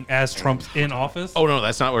happening as Trump's in office. Oh no,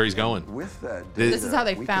 that's not where he's going. With that This is how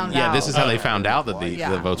they found out. Yeah, this is how they found out that the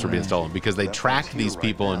Yeah. votes were being stolen because they tracked these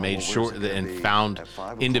people and made sure that, and found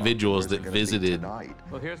individuals that visited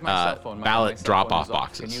Well, here's my cell phone. My ballot cell drop-off phone is off.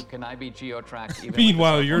 boxes. Can I be geo-tracked? even with the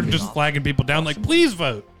Meanwhile, cell you're phone just off? flagging people down like, please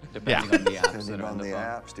vote. Depending on the apps that Depending are on on the the phone.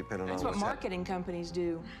 apps, depending That's on what what's marketing companies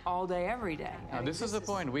do all day, every day. Now, this is the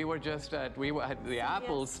point. We were at the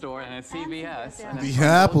Apple store and at CVS. And The on both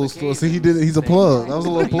Apple store. See, he did it. He's a occasions, plug. That was a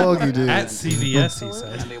little plug he did. At CVS, he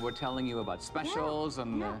said. And they were telling you about specials,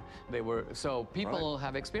 and so people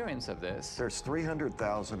have experience of this. There's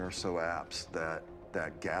 300,000 or so apps that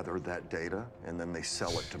gather that data, and then they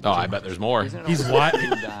sell it to Oh, I bet there's more. He's wide.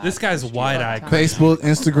 This guy's wide-eyed. Facebook,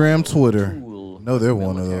 Instagram, Twitter. No, they're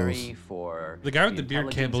one of those. The guy with the beard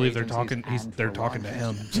can't believe they're talking. They're talking to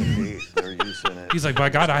him. They're using it. He's like, by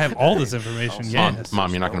God, I have all this information. Yes.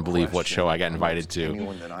 Mom, you're not going to believe what show I got invited to.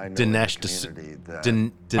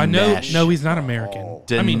 Dinesh. I know. No, he's not American.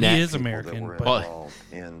 I mean, he is American, but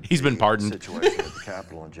he's been pardoned. Situation at the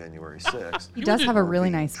Capitol on January 6th. He does have a really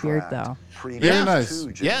nice beard, though. Very nice.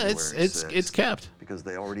 Yeah, it's kept. Because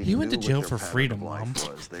they already He went to knew jail what their for pattern freedom, of life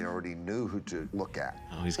Mom. was. They already knew who to look at.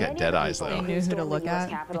 Oh, he's got dead eyes though. He knew who to look at.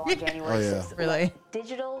 Oh, yeah. Really?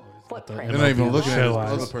 Digital footprint. They're not even looking at the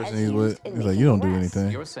other person he's with. He's like, you don't do anything.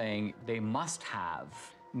 You're saying they must have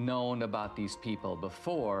known about these people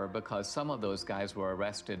before because some of those guys were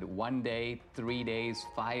arrested 1 day, 3 days,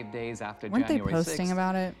 5 days after Weren't they January 6th. posting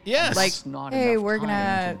about it? Yes. Like, Not hey, enough we're time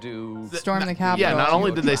gonna to do storm the Capitol. Yeah, not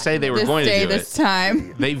only did they say they were this going to day, do this it,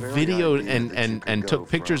 time. they videoed and took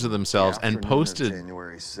pictures of themselves and posted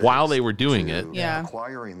while they were doing it. Yeah.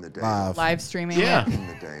 Acquiring the data. Live streaming Yeah.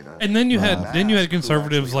 it. and then you had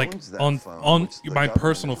conservatives like on my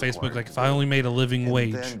personal Facebook. Like, if I only made a living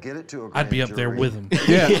wage, I'd be up there with them.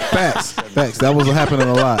 Yeah, facts. That was happening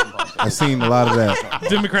a lot. I've seen a lot of that.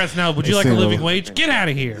 Democrats now, would you like a living wage? Get out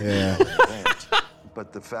of here. Yeah.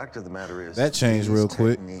 But the fact of the matter is That changed real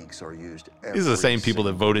quick. techniques are used These are the same people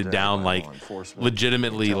that voted down like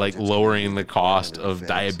legitimately like lowering the cost of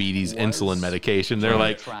diabetes insulin medication. They're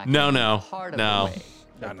like, no.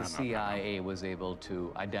 That the CIA was able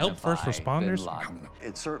to identify Help first responders. Bin Laden.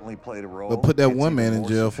 It certainly played a role. But put that It's one man even in more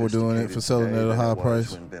jail for doing it, for selling it at a high sophisticated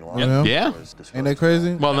price. than Bin You Laden know? Yeah. was discussed. Ain't that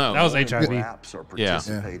crazy? Well, no. That was HIV. Apps are Yeah.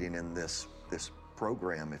 participating in this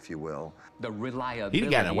program, if you will. The reliability. He'd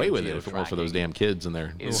have gotten away of with it if it weren't for those geotracking damn kids and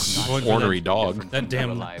their is not Going for ornery much dog. different That from the damn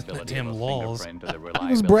reliability of a laws. fingerprint or the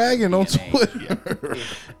He was reliability bragging of on DNA. Twitter.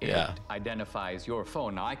 Yeah. It identifies your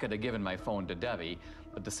phone. Now, I could have given my phone to Debbie,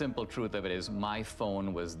 but the simple truth of it is my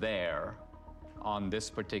phone was there on this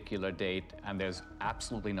particular date, and there's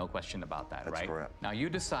absolutely no question about that, That's right? correct. Now, you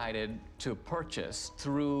decided to purchase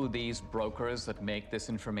through these brokers that make this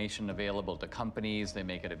information available to companies. They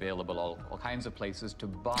make it available all kinds of places to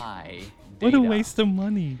buy What data. a waste of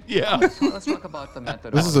money. Yeah. Let's talk about the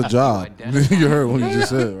methodology. This is a job. to identify You heard what you just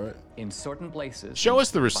said, right? in certain places. Show us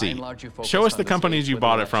the by and receipt. large, you focus Show us on the companies states you where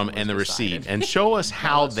bought the it from election and the was receipt, decided. and show us how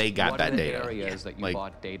Tell us they got what that are the data. areas that you Like,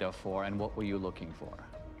 bought data for, and what were you looking for?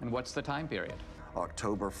 And what's the time period?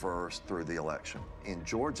 October 1st through the election. In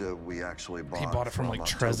Georgia, we actually bought, bought it from, like,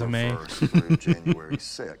 October Tresemme. 1st through January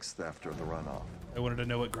 6th after the runoff. I wanted to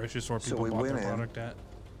know what grocery store So people we bought went their in. product at.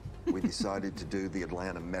 We decided to do the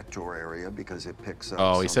Atlanta metro area because it picks up.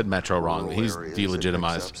 Oh, he some said metro wrong. rural He's areas, it picks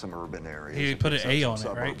delegitimized. up some urban areas. He it put picks an up A some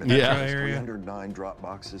on it, right? suburban Yeah. areas. Metro area. 309 drop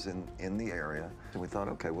boxes in the area. And we thought,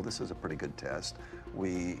 okay, well, this is a pretty good test.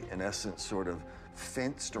 We, in essence, sort of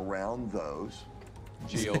fenced around those.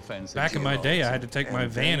 Geofencing. Back in my day, I had to take my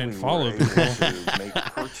And van then and we follow were able people. to make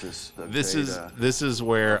purchase of This data is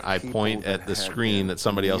where I people point that at the had screen been that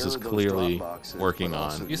somebody else is near those clearly drop boxes, working but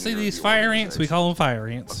also on. You see near these the fire ants? We call them fire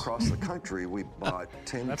ants. Across the country, we bought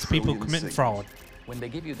 10 That's people trillion committing signals. fraud. When they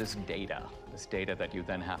give you this data that you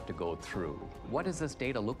then have to go through, what does this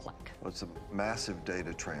data look like? Well, it's a massive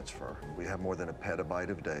data transfer. We have more than a petabyte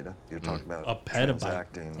of data. You're talking about A petabyte.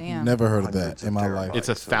 transacting Damn. Never heard of that hundreds in my terabytes. life. It's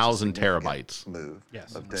So a 1,000 significant terabytes. Move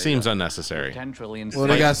Yes. of data. Seems unnecessary. 10 trillion Well,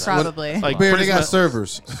 they got signals. Probably. Like Bear, they got Prisma-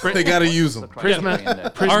 servers. They got to use them.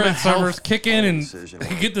 Prisma Our Health. servers kick in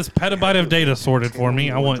and get this petabyte of data sorted for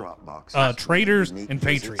me. I want traders and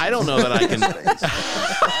patriots. I don't know that I can.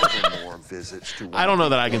 I don't know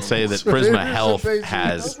that I can say that Prisma Health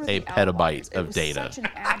has a petabyte of data. Such an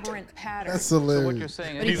aberrant pattern. That's So what hilarious. you're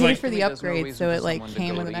saying But he is paid like- for the there's no upgrade, reason so for it like someone to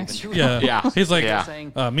came go with an to extra. even Yeah. Yeah. He's like,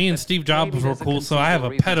 Yeah. me and Steve Jobs Maybe were there's a cool, so I have a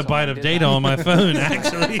conceivable reason petabyte someone of did data that. on my phone,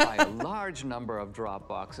 actually. By a large number of drop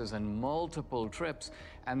boxes and multiple trips,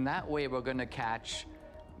 and that way we're going to catch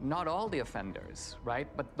not all the offenders, right,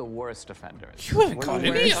 but the worst offenders. You haven't caught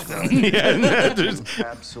any of them. Yeah, there's-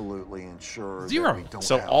 Absolutely ensure Zero. that we don't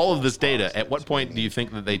So have all of false this data, positives. at what point do you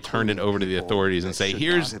think that they turned it over to the People authorities and that say, should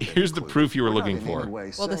here's not have been here's the included. proof you were We're not looking in for? any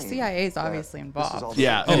way Well, the saying CIA is that obviously this is involved. all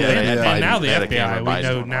Yeah, Oh, yeah, and they had now the Biden had a FBI. camera We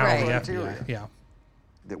know Biden. now Right. the FBI. Yeah.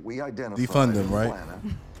 that we identified. Defund them, right?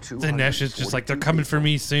 Dinesh is just like, they're coming for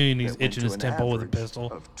me soon. He's itching his temple with a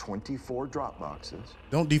pistol. Of 24 drop boxes.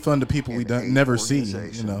 Don't defund the people we never see,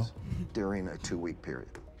 you know. During a 2-week period.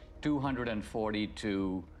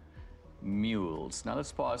 242 mules. Now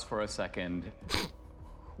let's pause for a second.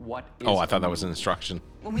 What is I thought that was an instruction.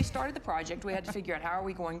 When we started the project, we had to figure out how are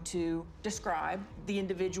we going to describe the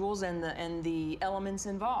individuals and the elements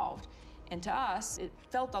involved. And to us, it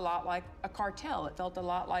felt a lot like a cartel. It felt a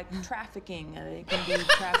lot like trafficking. It can be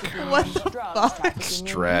trafficking in drugs, trafficking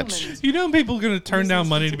in humans. You know, people are going to turn down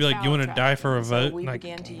money to be like, you want to die for a vote? So we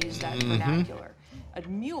began to use that vernacular. A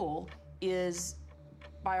mule is,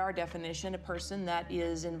 by our definition, a person that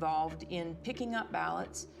is involved in picking up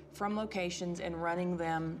ballots from locations and running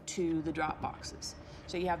them to the drop boxes.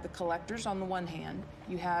 So you have the collectors on the one hand,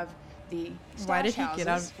 you have the Why did stash he get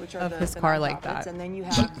out houses, which are of the his car like nonprofits, that? and then you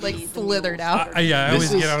have like the slithered mules. out. I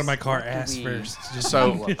always get out of my car ass first.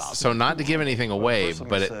 So not to give anything away,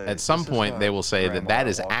 but at some point they will say that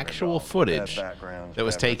is actual footage that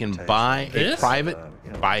was taken by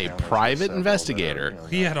a private investigator.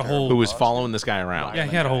 He had a whole who was following this guy around. Yeah,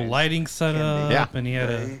 he had a whole lighting set up, and he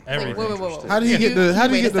had everything. Whoa. How do you get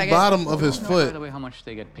the bottom of his foot?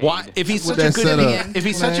 Why? If he's such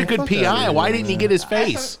a good PI, why didn't he get his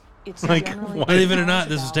face? Like, believe it or not,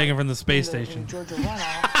 this was taken from the space station.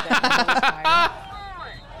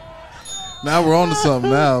 Now we're on to something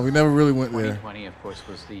now. We never really went there. 2020, of course,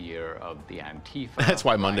 was the year of the Antifa. That's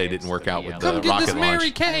why Monday didn't work out with the Come rocket get this launch.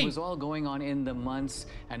 Mary Kay. It was all going on in the months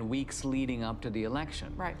and weeks leading up to the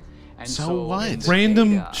election. Right. And So what?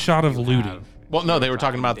 Random shot of looting. Well, no, they were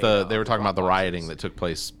talking about the rioting that took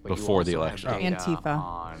place before the election.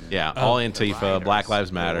 Antifa. Yeah, all Antifa, Black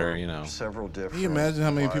Lives Matter, you know. Several different. Can you imagine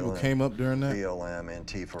how many people came up during that? BLM,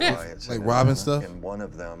 Antifa riots. Like robbing stuff? And one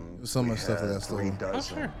of them, so much stuff that got stolen.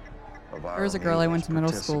 There was a girl I went to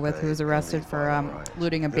middle school with who was arrested for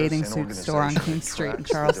looting a bathing suit store on King Street in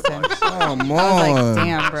Charleston. Come on. I was like,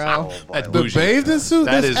 damn, bro. The bathing suit?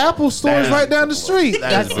 There's Apple stores right down the street.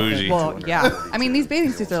 That is bougie. Well, yeah. I mean, these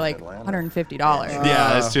bathing suits are like $150. Yeah,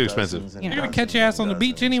 that's too expensive. You're going to catch your ass on the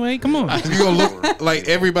beach anyway? Come on. You're going to look like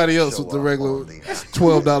everybody else with the regular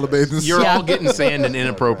 $12 bathing suit. You're all getting sand in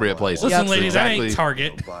inappropriate places. Listen, ladies, that ain't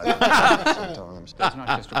Target. There's not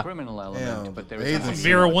just a criminal element, but there is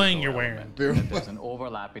Vera Wang you're wearing. There's an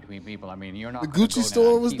overlap between people. I mean, you're not. The Gucci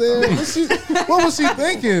store was there. What was he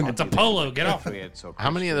thinking? It's a polo. Get off. How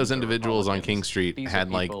many of those individuals on King Street had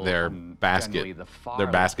like their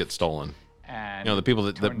basket stolen? You know, the people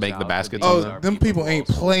that make the baskets. Oh, them people ain't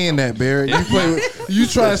playing that, Barrett. You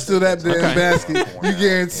try to steal that damn basket, you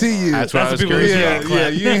guarantee you. That's what I was curious about. Yeah,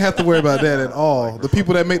 you ain't have to worry about that at all. The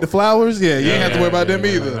people that make the flowers, you ain't have to worry about them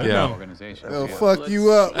either. Yeah. They'll fuck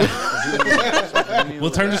you up.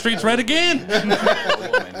 We'll turn the streets red again.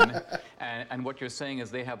 And what you're saying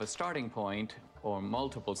is they have a starting point or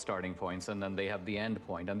multiple starting points, and then they have the end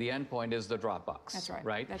point. And the end point is the Dropbox. That's right.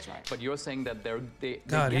 Right? That's right. But you're saying that they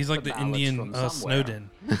God, get he's like the ballots Indian from somewhere, Snowden.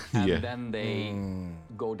 And then they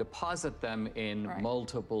go deposit them in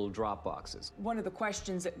multiple drop boxes. One of the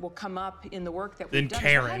questions that will come up in the work that Then we've done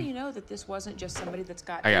Karen. is how do you know that this wasn't just somebody that's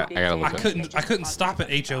got I gotta look I couldn't stop at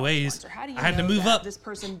HOAs. How do you I had to know move that up. this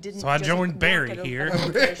person didn't So I just joined work Barry at a here.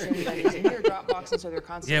 location that is in your Dropbox, and so they're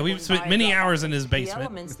constantly Yeah, we've going spent by many Dropbox. hours in his The basement.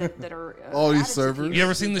 elements that are All these added to servers. You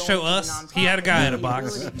ever seen the show Us? He had a guy in a the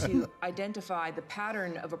box. ability to identify the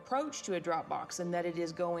pattern of approach to a Dropbox, and that it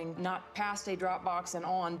is going not past a Dropbox and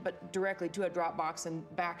on, but directly to a Dropbox and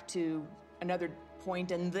back to another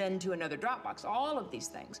point and then to another Dropbox. All of these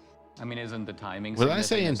things. I mean, isn't the timing? Was I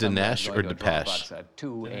saying significant? Dinesh Somebody's or going to a Depeche? Dropbox at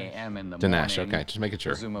 2 a.m. in the Dinesh, morning. okay, just making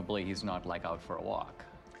sure. Presumably, he's not like out for a walk.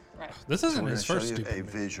 This isn't We're his gonna first show you stupid. a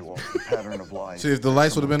visual pattern of life. See, if the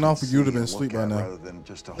lights would have been off, you'd have been Someone asleep can by look now. at rather than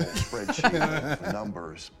just a whole spreadsheet of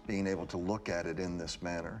numbers, being able to look at it in this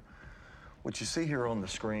manner. What you see here on the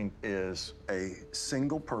screen is a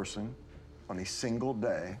single person on a single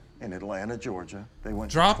day in Atlanta, Georgia. They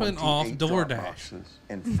went Dropping to off 28 DoorDash. Dropboxes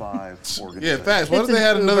in 5 organizations. Yeah, facts. What if they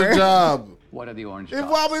had another job? What are the orange If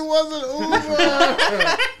dots? Bobby wasn't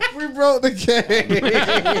Uber, we broke the game.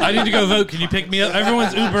 I need to go vote. Can you pick me up?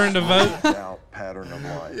 Everyone's Ubering to vote. Pattern of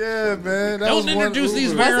life. Yeah, man. That Don't was one introduce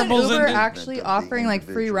these Uber. variables Wasn't Uber into. actually offering like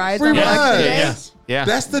free rides Free on election rides. day? Yes. Yeah.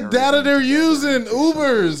 That's the data they're using.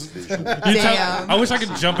 Ubers. Damn. I wish I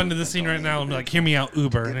could jump into the scene right now and be like, "Hear me out,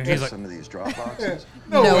 Uber." And he's like, Some of these Dropboxes.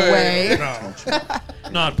 No way. "No,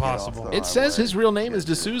 not possible." It says his real name is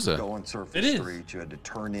D'Souza. Go on Surface It is. Street, you had to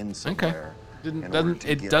turn in Okay. somewhere. in order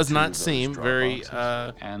to It get does to not those seem very.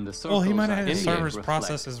 Dropboxes. And the Well, he circles might have had I his think servers reflect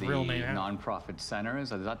process his real name the out. nonprofit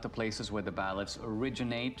centers. Are that the places where the ballots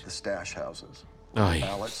originate? The stash houses. Oh, yeah.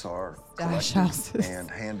 Ballots are Stash collected houses.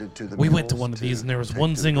 and handed to the We went to mules one of these, and there was take one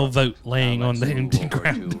to the single drop- vote laying on the empty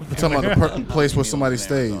ground. You're talking about the place where somebody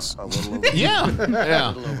stays. A little over Yeah.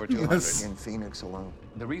 Yeah. A little over 200. in Phoenix alone.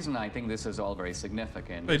 The reason I think this is all very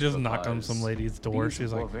significant They is just knocked on because some lady's door. these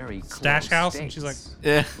She's were like, very stash close house? And she's like, states,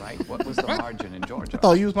 Yeah. right? What was the margin in Georgia? I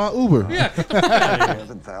thought you was my Uber. yeah.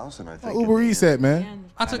 11,000, I think. Uber Eats at, man.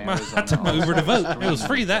 I took my Uber to vote. It was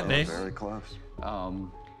free that day. Very close.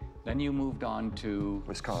 Then you moved on to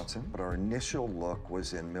Wisconsin, but our initial look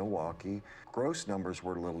was in Milwaukee. Gross numbers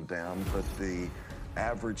were a little down, but the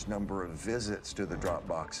average number of visits to the drop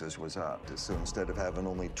boxes was up. So instead of having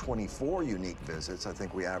only 24 unique visits, I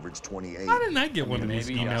think we averaged 28. How didn't I get one of these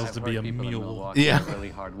maybe emails I've to be heard a people in mule? Milwaukee Yeah. are really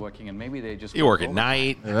hardworking, and maybe they just You work at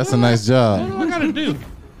night. Yeah, that's a nice job. What do I gotta do?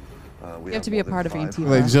 We You have to be a part of Antifa.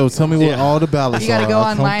 Like, Joe, tell me what all the ballots You got to are. go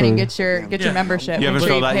I'll come online and through. get your membership. You haven't Make sure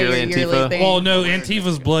filled out pay your yearly Antifa? thing. Well, no,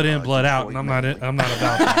 Antifa's blood in, blood out, and I'm not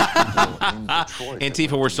about that.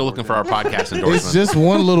 Antifa, we're still looking for our podcast endorsement. It's just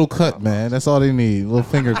one little cut, man. That's all they need. A little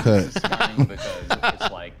finger cut. because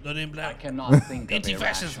it's like I cannot think of a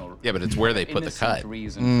rational, Yeah, but it's where they put the innocent cut.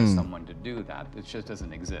 reason for someone to do that. It just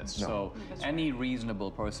doesn't exist. So any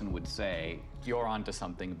reasonable person would say, "You're onto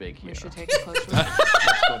something big here." We should take a closer look.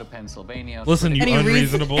 Let's go to Pennsylvania. Listen, you Any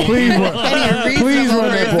reason- unreasonable. Please run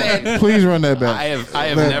that back. Please run that back. I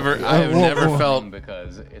have never felt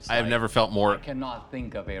because it's I have never felt more. I cannot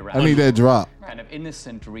think of a I rational need that drop. kind of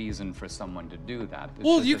innocent reason for someone to do that. It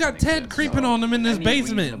Well, just you got doesn't Ted exist. creeping So on them in this any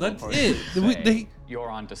basement. reasonable That's person it. would say, They- You're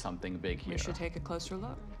onto something big here. We should take a closer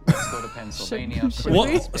look. Let's go to Pennsylvania.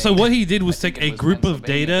 So what he did was take a group of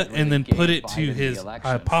data and then put it to his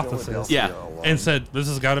hypothesis. Yeah. And said, "This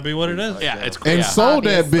has got to be what it is." Yeah, it's And yeah. sold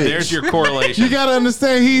that bitch. There's your correlation. You gotta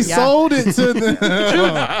understand, he sold it to the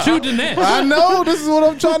to Dinesh. I know. This is what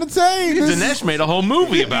I'm trying to say. This Dinesh made a whole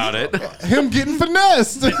movie about it. him getting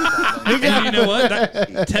finessed. And you know what?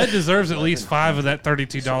 Ted deserves at least 5 of that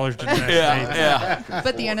 $32 Dinesh paid. Yeah.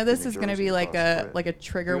 But the end of this is going to be like a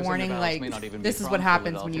trigger warning. Like, this is what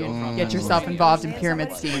happens when you get yourself involved in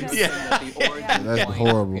pyramid schemes. That's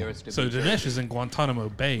horrible. So Dinesh is in Guantanamo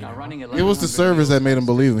Bay now. It was the servers that made him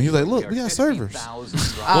believe him. He's like, look, we got servers.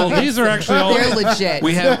 Well, these are actually all They're legit.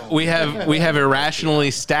 We have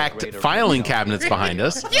irrationally stacked filing cabinets behind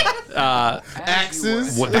us.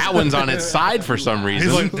 Axes. That one's on its side for some reason.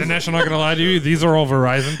 He's like, Dinesh, I'm not gonna lie to you. These are all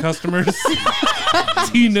Verizon customers.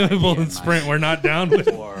 T-Mobile and Sprint, we're not down with.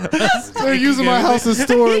 They're using my house as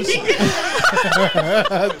storage.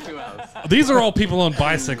 These are all people on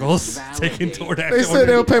bicycles taking DoorDash. They said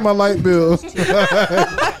they'll pay my light bill.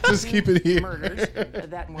 Just keep it here. Murders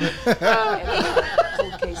that were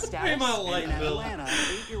cold case status. Pay my light bill. Atlanta,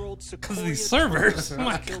 8-year-old Because of these servers. Oh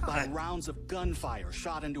my killed by God. rounds of gunfire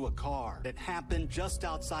shot into a car that happened just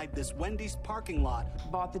outside this Wendy's parking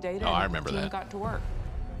lot. Bought the data. Oh, I and remember the team that. got to work.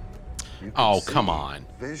 You can Oh, see come on.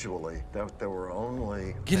 Visually, that there were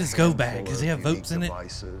only Get his a go bag. handful Does of he have unique votes in it?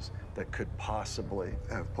 devices that could possibly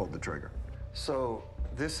have pulled the trigger. So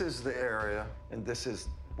this is the area, and this is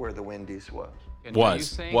where the Wendy's was. And are you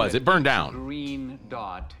saying that It burned each down. Green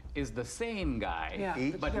dot is the same guy, Yeah,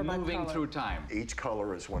 but they're by moving color. through time. Each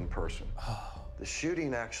color is one person. The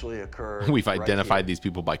shooting actually occurred. We've right identified here these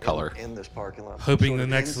people by color. in this parking lot. Hoping Sort the of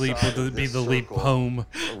next leap inside would of be this the leap circle home.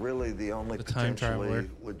 are really the only The time potentially traveler.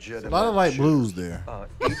 legitimate. A lot of light shooters. blues there.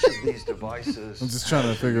 Each of these devices. I'm just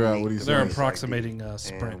trying to figure out what he's They're saying. approximating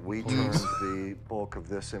Sprint. And we turned the bulk of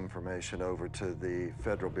this information over to the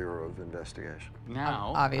Federal Bureau of Investigation.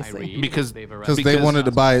 Now, Obviously. I read Because- they've Because they arrested- wanted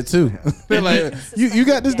to buy it too. They're like, you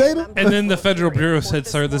got this data? And then the Federal Bureau said,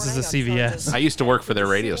 "Sir, this is a CVS." I used to work for their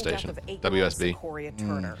radio station, WSB.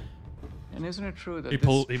 And isn't it true that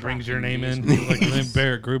He brings your name in. He's like, then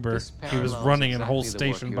Barrett Gruber. He was running a whole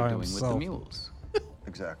station by With the himself. mules.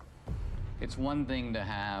 Exactly. It's one thing to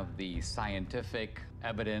have the scientific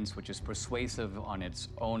evidence, which is persuasive on its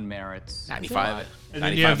own merits. 95. And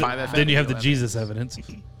then you have 95.5 FM. then you have the Jesus evidence.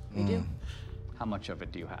 We do. How much of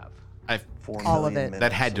it do you have? 4 All of million it.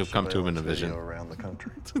 That had to minutes have come to him in a surveillance vision. video around the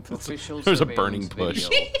country. Official There was a burning surveillance bush.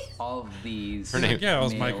 video of these. Her name- Yeah, I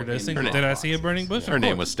was male microdosing. in Did I see a burning bush? Her Of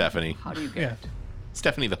name course. was Stephanie. How do you get Yeah. it?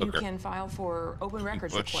 Stephanie the You hooker. can file for open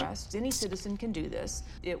records Bush. requests. Any citizen can do this.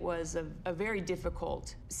 It was a very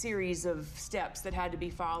difficult series of steps that had to be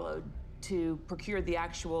followed to procure the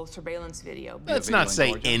actual surveillance video. Let's video not in say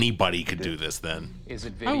Georgia? anybody could do this then. Is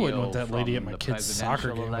it I video wouldn't want that lady from at my the kid's soccer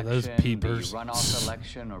presidential game with those election, peepers. The runoff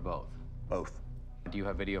election, or both? Both. Do you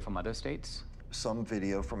have video from other states? Some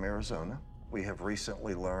video from Arizona. We have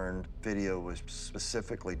recently learned video was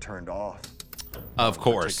specifically turned off. Of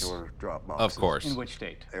course. Particular drop Of boxes. course. In which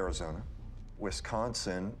state? Arizona.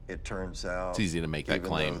 Wisconsin, it turns out it's easy to make that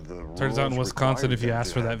claim. Turns out in Wisconsin, if you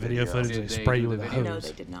ask for that video footage, they spray you with a hose. No,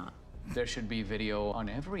 they did not. There should be video on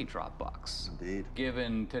every Dropbox. Indeed.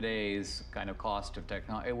 Given today's kind of cost of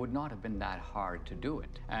technology, it would not have been that hard to do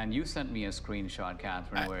it. And you sent me a screenshot,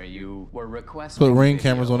 Catherine, where you were requesting Put Ring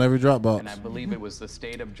video, cameras on every Dropbox. and I believe it was the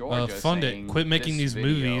state of Georgia Fund it. saying Quit making this these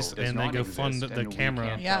movies, video does and they not go exist, fund the and camera. We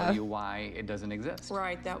can't Yeah. tell you why it doesn't exist.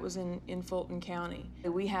 Right, that was in Fulton County.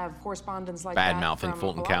 We have correspondence like Bad that mouthing from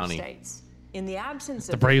Fulton a lot County. Of states. In the absence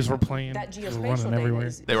The of Braves were playing. that They were geospatial running data everywhere.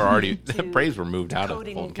 is They were already key the to Braves were moved out of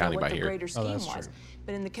decoding, Fulton County what by the here. greater scheme that's was. true.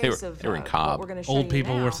 But in the They were- case of they were in what Cobb. we're going to show Old you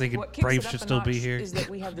people now, were thinking what kicks Braves it up should a still be notch here. is that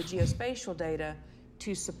we have the geospatial data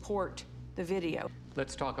to support the video.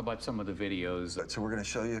 Let's talk about some of the videos. So we're going to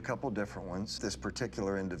show you a couple different ones. This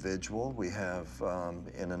particular individual we have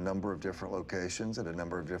in a number of different locations at a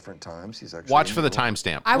number of different times. He's actually Watch for the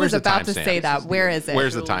timestamp. I was Where's the about to timestamp? say that. Where is it?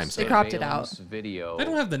 Where's the timestamp? They cropped it out. Video They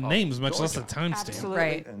don't have the of names, much less the Georgia. timestamp. Absolutely.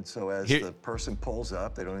 Right. And so as Here- the person pulls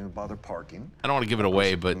up, they don't even bother parking. I don't want to give it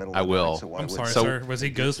away, but I will. I'm sorry, So- sir. Was he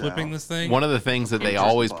ghost whipping this thing? One of the things that they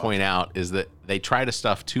always point out is that they try to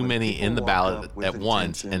stuff too many in the ballot at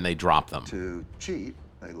once, and they drop them. To cheat,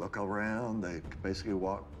 they look around. They basically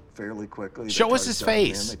walk fairly quickly. They Show try us to his jump in,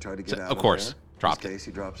 face. They try to So- get out of course, there. dropped In it. this case,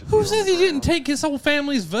 he drops a Who few says on he the didn't ground. take his whole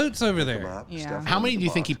family's votes over Pick there? him up, Yeah. stuff How him many in do you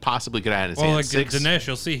the think he box. possibly could have had in his Well, hand? like 6? Dinesh,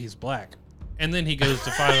 you'll see he's black, and then he goes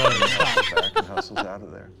to 5 others. back and hustles out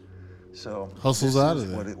of there. So Hustles this out is of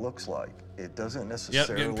there. what it looks like. It doesn't Yep,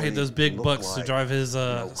 necessarily. getting paid those big look bucks to like, drive his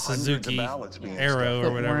hundreds of Suzuki ballots being Arrow stuffed or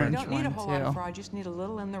in. whatever. You don't need a one, whole lot of too. fraud, you just need a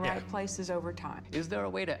little in the right places over time. Is there a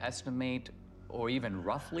way to estimate, or even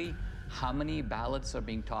roughly, how many ballots are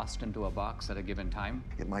being tossed into a box at a given time?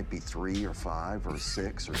 It might be 3 or 5 or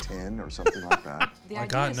 6 or 10 or something like that. The My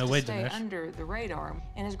idea God, is no to way, stay Dinesh. under the radar.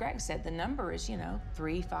 And as Greg said, the number is,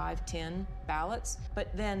 3, 5, 10 ballots.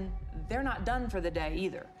 But then they're not done for the day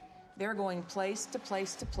either. They're going place to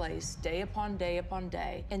place to place, day upon day upon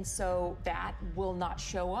day. And so that will not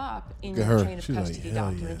show up in Look at your her. chain of She's like, custody "Hell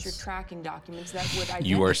documents, yes." your tracking documents that would identify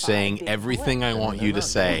You are saying the everything I flip. want you to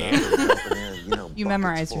say. You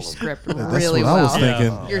memorized your script That's really what I was well.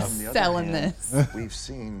 thinking. You're On the other selling hand, this. We've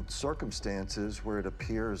seen circumstances where it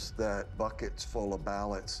appears that buckets full of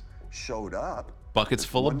ballots showed up. Buckets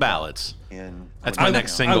full of ballots. In That's my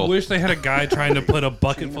next single. I wish they had a guy trying to put a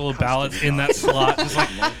bucket full of ballots in that slot. Just like,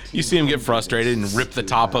 You see him get frustrated and rip the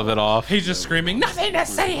top of it off. he's just screaming, "Nothing to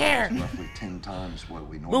see here!" Roughly 10 times what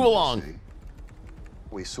we normally Move along. see.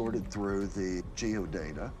 We sorted through the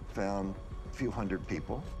geodata, found a few hundred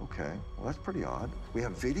people. Okay, well that's pretty odd. We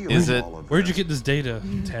have video Is of it? all of Where'd you this. get this data,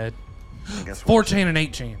 Ted? And guess what? 4chan and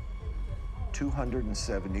 8chan.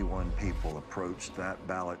 271 people approached that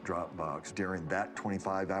ballot drop box during that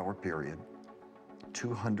 25-hour period.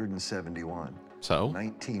 271. So?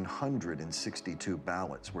 1,962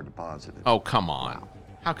 ballots were deposited. Oh, come on.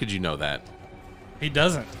 How could you know that? He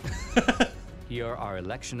doesn't. Here are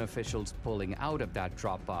election officials pulling out of that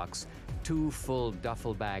drop box 2 full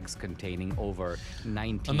duffel bags containing over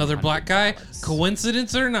 19. Another black guy?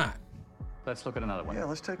 Coincidence or not? Let's look at another one. Yeah,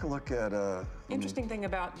 let's take a look at. Interesting thing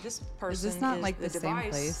about this person this not like the the same device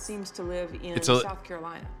place? seems to live in It's a- South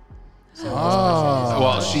Carolina. So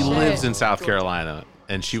Well, this she person is lives in from South Georgia. Carolina,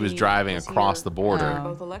 and she was She driving was across here the border.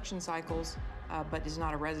 both election cycles, but is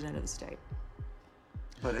not a resident of the state.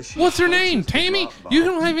 But as she What's her approaches name? the Tammy? drop box, You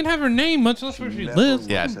don't even have her name, much less where she lives.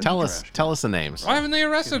 Yeah, tell us the names. Why haven't they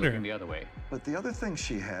arrested Looking her? the other way. But the other thing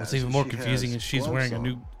she has. What's even is more she confusing has is she's gloves wearing a on.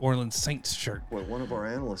 New Orleans Saints shirt. What one of our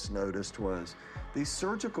analysts noticed was these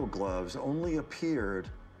surgical gloves only appeared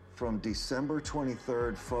from December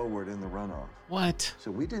 23rd forward in the runoff. What?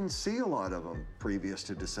 So we didn't see a lot of them previous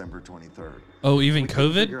to December 23rd. Oh, even We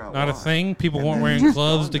couldn't figure COVID? out Not a why. thing? People And weren't then wearing it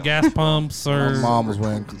gloves to dawned gas on me. pumps My or... My mom was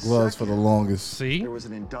wearing gloves for the longest. See? There was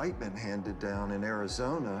an indictment handed down in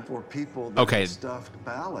Arizona for people that Okay. had stuffed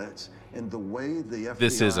ballots, and the way the FBI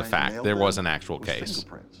This is a fact. nailed There them was an actual was case.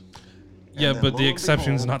 fingerprints. Yeah, And then but lo the and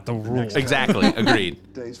exception's behold, not the the rule. next Exactly.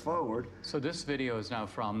 Agreed. days forward, So this video is now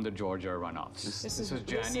from the Georgia runoffs. This is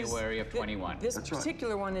January of 21. This That's right.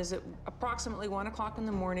 particular one is at approximately 1 o'clock in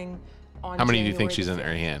the morning on How many do you think January she's the in her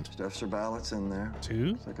 5th. hand? stuffs her ballots in there.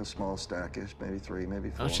 2? It's like a small stackish, maybe 3, maybe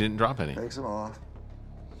 4. Oh, she didn't drop any. Takes them off,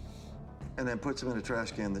 and then puts them in a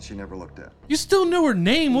trash can that she never looked at. You still know her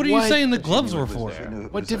name. What are you What? saying the But she gloves knew were it was for? there. She knew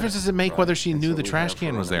it What was difference there. does it make whether she And knew so the we trash have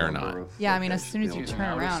can her was on a there or number not? of Yeah, I mean, as soon as you locations.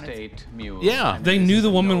 turn around, it's... State mule. Yeah. And They this knew is the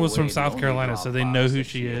in woman no was from way the South only Carolina, so they know Dropbox who that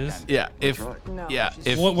she is. attended. Yeah, if No, yeah, she's-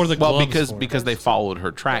 if What were the well gloves because for? they followed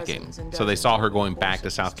her tracking, Dozens and so they saw her dozens of going back to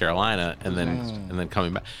abortions. South Carolina and then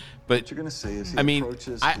coming back. But what you're going to see is I mean,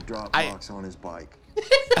 approaches the drop box on his bike.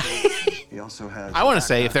 He also has. I want to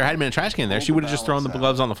say if there hadn't been a trash can there, she would have just thrown the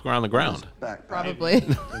gloves on the ground. Probably.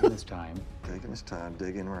 Taking his time,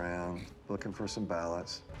 digging around, looking for some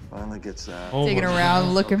ballots. Finally gets out. Digging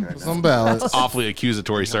around, looking for some ballots. Awfully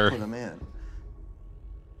accusatory, sir. Put them in.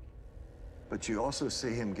 But you also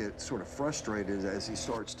see him get sort of frustrated as he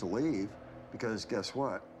starts to leave, because guess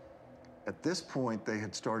what? At this point, they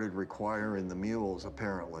had started requiring the mules,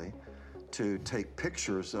 apparently, to take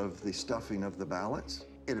pictures of the stuffing of the ballots.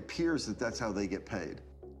 It appears that that's how they get paid.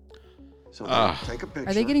 So they take a picture.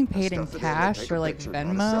 Are they getting paid in cash or like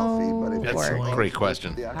Venmo? That's a great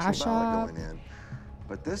question. Cash App?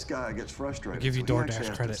 But this guy gets frustrated. I'll give you so he DoorDash actually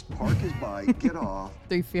has credit. to Park his bike, get off.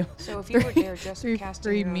 So if you were there just casting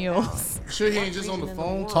three your own meals. ballot, Sure, he ain't just on the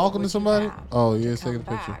phone talking to somebody. Oh, yeah, taking a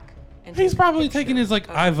picture. He's probably taking his like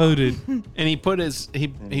I voted, and he put his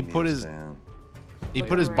put his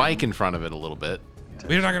bike in front of it a little bit.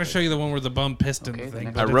 We're not going to show you the one where the bum piston thing.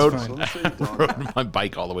 I But rode fine. my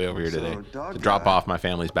bike all the way over here today dog to drop guy, off my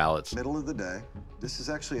family's ballots. Middle of the day. This is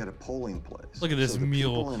actually at a polling place. Look at this So the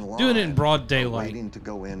mule people in line doing it in broad are daylight. waiting to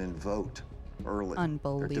go in and vote early. They're doing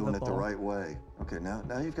it the Unbelievable. right way. Okay, now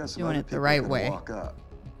you've got some Doing other it the people right that way. walk up.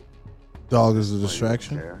 Dog is a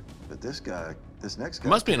distraction. But this next guy. It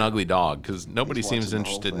must be an ugly dog because nobody seems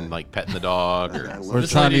interested in like petting the dog We're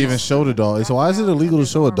trying to even show the dog. So why is it illegal to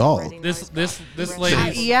show a dog? This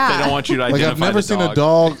lady. Yeah. They don't want you to Like identify I've never the seen a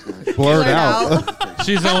dog. dog blurred out.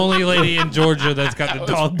 She's the only lady in Georgia that's got the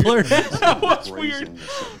dog blurred. That was weird.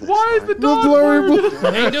 Why is the dog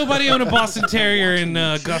blurry? Ain't nobody own a Boston Terrier in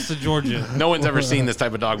Augusta, Georgia. No one's ever seen this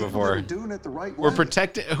type of dog before. We're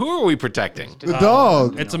protecting. Who are we protecting? The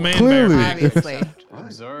dog. It's a man Clearly. bear. Obviously.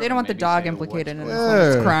 They don't want the dog implicated in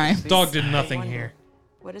this crime. Dog did nothing here.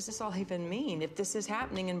 What does this all even mean? If this is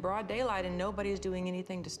happening in broad daylight and nobody's doing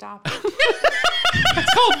anything to stop it.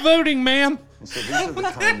 It's called voting, ma'am. So these are the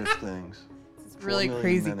kind of things. It's a really 4 million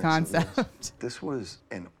crazy minutes of concept. This was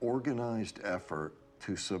an organized effort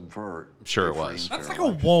to subvert. Sure it the was. free That's and like fair a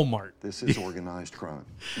election. Walmart. This is organized crime.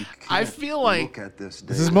 You I can't feel like look at this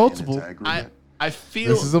This is data in multiple. its aggregate. I feel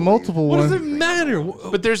This is a multiple What one. does it matter?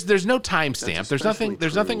 But there's no timestamp.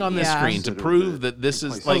 There's nothing on this Yeah. screen to prove that this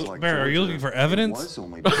is like. Bear, are you looking for evidence?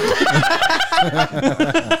 You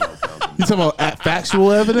talking about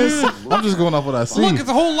factual evidence? I'm just going off what I see. Look, it's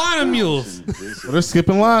a whole line of mules. Well, they're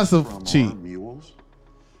skipping lines of cheat.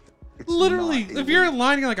 Literally, if you're in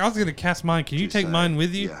line, you're like, I was going to cast mine. Can you take mine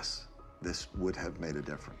with you? Yes, this would have made a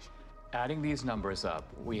difference. Adding these numbers up,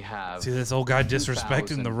 we have. See this old guy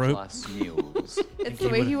disrespecting the rope? 2,000+ mules. It's the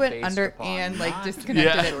way he went Based under upon and like not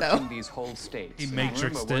disconnected it though. searching these whole states. He And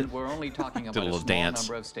matrixed remember, it. We're only talking Did a about a little small dance.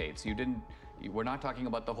 number of states. We're not talking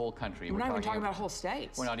about the whole country. We're not even talking about whole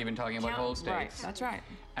states. We're not even talking about whole states. Right, that's right.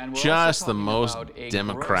 And we're Just also the talking most about a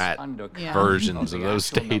Democrat gross undercount versions the of those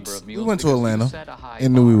actual number states. of We mules went to because you Atlanta set a high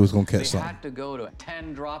and knew we bar. was gonna catch They something. had to go to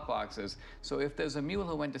 10 drop boxes. So if there's a mule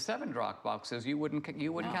who went to 7 drop boxes, you wouldn't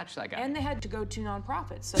catch that guy. And they had to go 2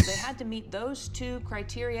 nonprofits, so they had to meet those 2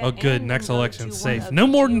 criteria. Oh, good. and Next then go election, to one safe. of No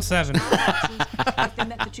the more 2 than 7. If they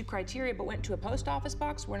met the 2 criteria but went to a post office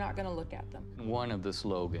box, we're not going to look at them. One of the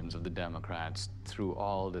slogans of the Democrats through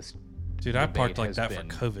all this Dude, I parked debate like has that for been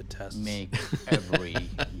COVID tests. Make every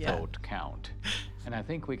vote count. And I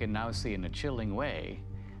think we can now see in a chilling way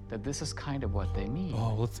that this is kind of what they mean.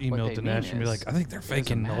 Oh, let's What email they Dinesh mean and be is, like, I think they're it doesn't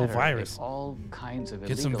faking the whole matter if virus. All kinds of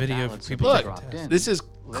Get some illegal video of ballots people are Look, dropped in. this is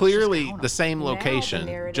Let's clearly just count the same Now the location,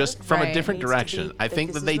 narrative just from a Right. different needs to direction. be I that think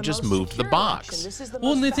this that is they the just most moved the secure box. election. This is the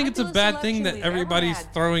Well, and most they think it's a fabulous bad thing election that we've ever everybody's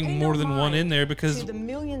had. throwing Pay more no than one mind in there because to the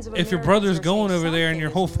millions of if your Americans brother's who are saying going over there and your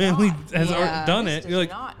whole something is family not has being already done This it, does you're like,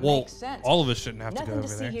 not well, make sense. all of us shouldn't have to Nothing go to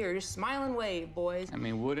over see there. here. Just smile and wave, boys. I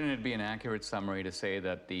mean, wouldn't it be an accurate summary to say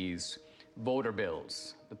that these voter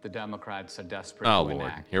bills that the Democrats are desperate Oh, to Lord.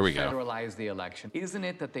 enact Here we go. federalize the election? Isn't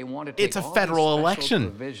it that they want to take It's a all federal these special election.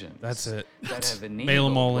 provisions That's it. that have Mail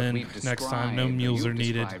 'em all enabled what in. we've Next time, no described, mules that are you've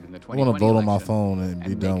needed. described in the I want to 2020 vote on my election phone and be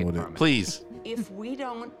make done it with it. permanent. Please. If we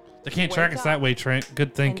don't They can't track us that way, Trent.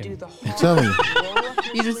 Good thinking. I'm telling you.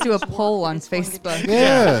 You just do a poll on Facebook.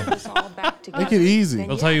 Yeah. Make it easy.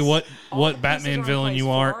 They'll tell you what Batman villain you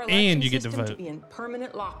are, and you get to vote.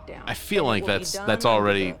 I feel like that's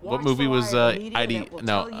already what movie was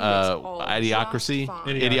Idiocracy?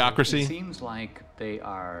 It Idiocracy. seems like they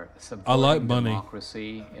are I subverting like money.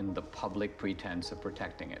 democracy in the public pretense of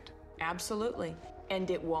protecting it. Absolutely. And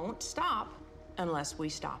it won't stop unless we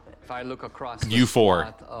stop it. If I look across U4.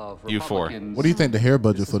 swath of U4. Republicans, What do you think the hair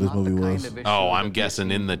budget for this not the movie kind was? of issue Oh, that I'm they guessing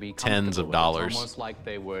seem in to the be tens of comfortable with. dollars. It's almost like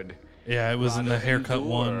they would Yeah, it was in the haircut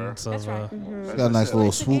one. So, It's got a nice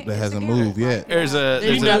little swoop that hasn't moved yet. There's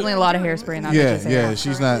definitely a lot of hairspray in that. Yeah,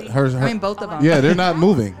 she's not. Her, I mean, both of them. Yeah, they're not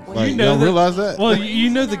moving. Like, you don't realize that? Well, you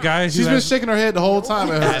know the guy who she's been shaking her head the whole time.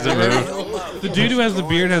 Hasn't moved. The dude who has the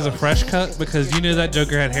beard has a fresh cut because you know that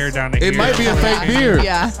Joker had hair down to here. It might be a fake beard.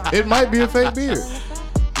 Yeah. It might be a fake beard.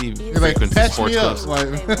 You're like, patch me up.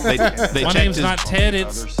 Like, they My checked name's his, not Ted,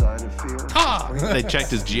 it's Todd. They checked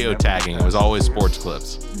his geotagging. It was always sports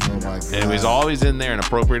clips. Oh my God. And it was always in there an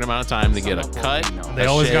appropriate amount of time to get a cut. They a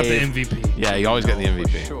always got the shave. MVP. Yeah, he always got the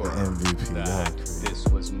MVP. Sure MVP. that this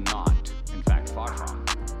was not, in fact, far from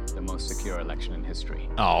the most secure election in history.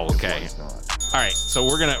 Oh, okay. All right, so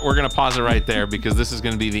we're gonna pause it right there because this is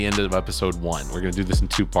gonna be the end of episode 1. We're gonna do this in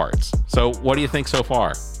 2 parts. So, what do you think so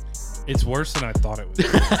far? It's worse than I thought it would be.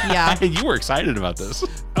 Yeah. You were excited about this.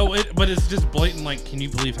 Oh, but it's just blatant. Like, can you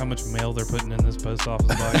believe how much mail they're putting in this post office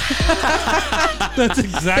box? That's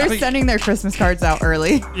exactly. They're sending their Christmas cards out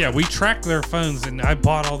early. Yeah, we track their phones, and I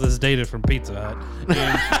bought all this data from Pizza Hut.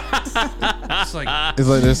 And it's like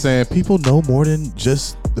they're saying people know more than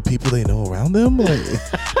just the people they know around them. Like,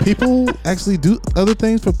 people actually do other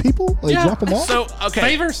things for people. Like, drop them off. So, okay,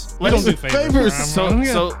 favors. We don't do favors.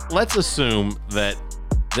 So let's assume that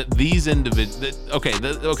these individuals. Okay,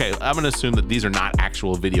 I'm gonna assume that these are not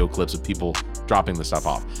actual video clips of people dropping the stuff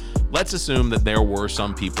off. Let's assume that there were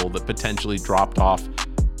some people that potentially dropped off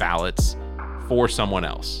ballots for someone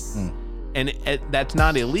else. And that's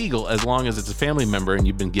not illegal as long as it's a family member and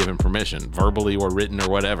you've been given permission, verbally or written or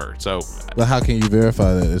whatever. So, but how can you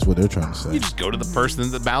verify that is what they're trying to say? You just go to the person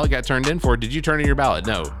that the ballot got turned in for. Did you turn in your ballot?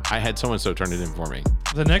 No, I had so-and-so turn it in for me.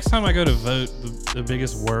 The next time I go to vote, the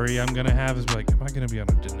biggest worry I'm going to have is like, am I going to be on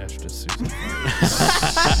a Dinesh D'Souza?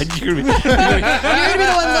 You're going to be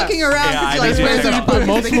the one looking around. Yeah, like, where's the put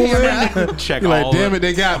multiple camera? Check You're all like, damn it,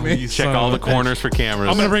 they got me. You check all the corners for cameras.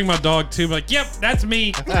 I'm going to bring my dog too. Like, yep, that's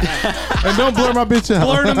me. And don't blur my bitch out.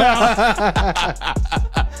 Blur them out.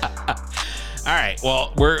 All right.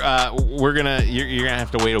 Well, you're gonna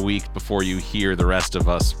have to wait a week before you hear the rest of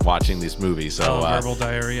us watching these movies. So verbal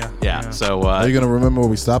diarrhea. Yeah. So are you gonna remember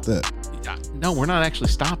where we stopped at? No, we're not actually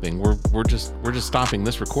stopping. We're just stopping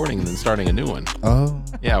this recording and then starting a new one. Oh.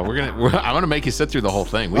 Yeah, I'm gonna make you sit through the whole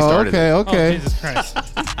thing. We started. Okay. Oh, Jesus Christ.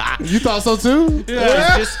 You thought so too?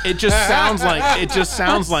 Yeah. It just sounds like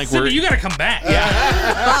Sydney, you gotta come back.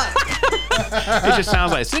 Yeah. It just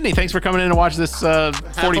sounds like, Sydney, thanks for coming in to watch this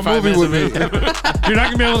 45 minutes of movie. You're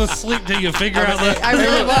not gonna be able to sleep till you figure out that. I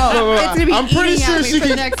really will. It's gonna be eating at me for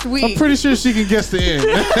the next week. I'm pretty sure she can guess the end.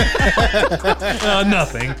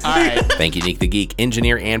 Nothing. All right. Thank you, Nick the Geek,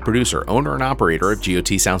 engineer and producer, owner and operator of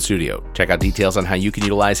GOT Sound Studio. Check out details on how you can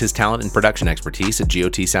utilize his talent and production expertise at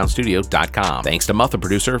gotsoundstudio.com. Thanks to Muff the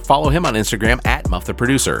Producer. Follow him on Instagram at Muff the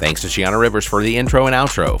Producer. Thanks to Shiana Rivers for the intro and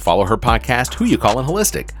outro. Follow her podcast, Who You Callin'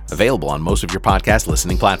 Holistic, available on most of your podcast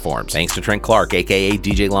listening platforms. Thanks to Trent Clark, aka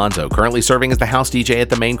DJ Lonzo, currently serving as the house DJ at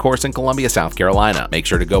the main course in Columbia, South Carolina. Make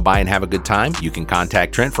sure to go by and have a good time. You can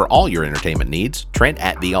contact Trent for all your entertainment needs. Trent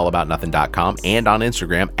at theallaboutnothing.com and on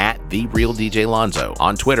Instagram at TheRealDJLonzo.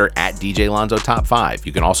 On Twitter at DJ Lonzo Top 5.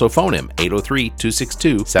 You can also phone him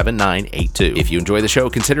 803-262-7982. If you enjoy the show,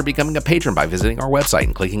 consider becoming a patron by visiting our website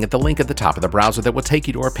and clicking at the link at the top of the browser that will take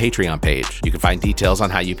you to our Patreon page. You can find details on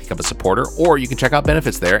how you become a supporter, or you can check out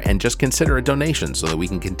benefits there and just consider a donation so that we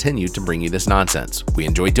can continue to bring you this nonsense. We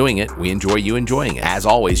enjoy doing it. We enjoy you enjoying it. As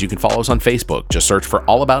always, you can follow us on Facebook. Just search for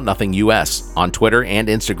All About Nothing US, on Twitter and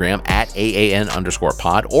Instagram at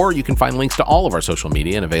AAN_pod, or you can find links to all of our social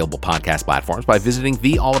media and available podcast platforms by visiting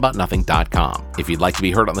theallaboutnothing.com. If you'd like to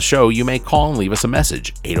be heard on the show, you may call and leave us a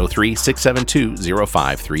message,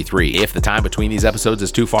 803-672-0533. If the time between these episodes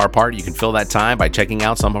is too far apart, you can fill that time by checking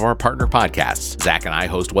out some of our partner podcasts. Zach and I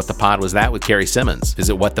host What the Pod Was That with Carrie Simmons.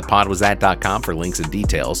 Visit whatthepodwasthat.com for links and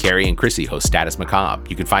details. Carrie and Chrissy host Status Macabre.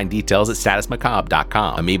 You can find details at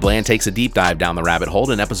statusmacabre.com. Ami Bland takes a deep dive down the rabbit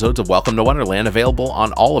hole in episodes of Welcome to Wonderland, available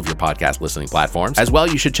on all of your podcast listening platforms. As well,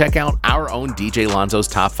 you should check out our own DJ Lonzo's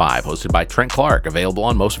Top 5, hosted by Trent Clark, available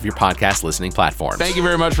on most of your podcast listening platforms. Thank you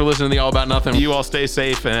very much for listening to the All About Nothing. You all stay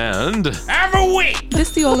safe and have a week.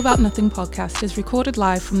 This The All About Nothing podcast is recorded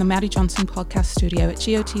live from the Maddie Johnson podcast studio at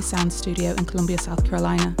GOT Sound Studio in Columbia, South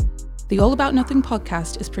Carolina. The All About Nothing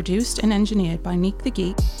podcast is produced and engineered by Nick the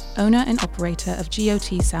Geek, owner and operator of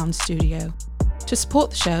GOT Sound Studio. To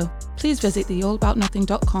support the show, please visit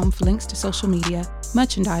theallaboutnothing.com for links to social media,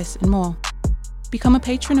 merchandise, and more. Become a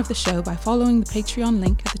patron of the show by following the Patreon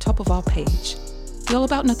link at the top of our page. The All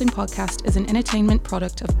About Nothing podcast is an entertainment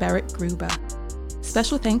product of Barrett Gruber.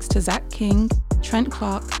 Special thanks to Zach King, Trent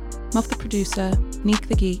Clark, Muff the Producer, Nick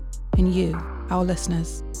the Geek, and you, our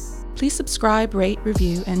listeners. Please subscribe, rate,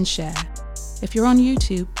 review, and share. If you're on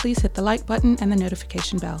YouTube, please hit the like button and the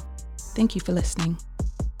notification bell. Thank you for listening.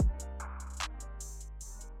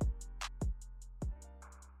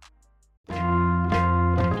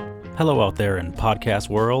 Hello out there in podcast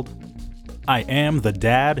world. I am the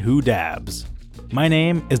dad who dabs. My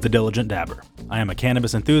name is the Diligent Dabber. I am a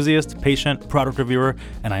cannabis enthusiast, patient, product reviewer,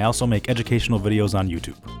 and I also make educational videos on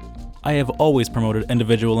YouTube. I have always promoted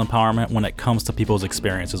individual empowerment when it comes to people's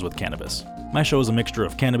experiences with cannabis. My show is a mixture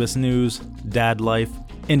of cannabis news, dad life,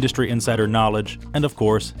 industry insider knowledge, and of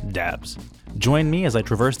course, dabs. Join me as I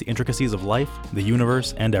traverse the intricacies of life, the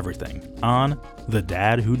universe, and everything on The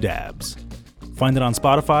Dad Who Dabs. Find it on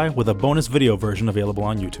Spotify with a bonus video version available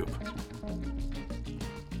on YouTube.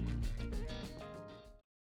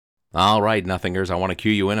 All right, Nothingers, I want to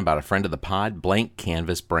cue you in about a friend of the pod, Blank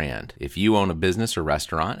Canvas Brand. If you own a business or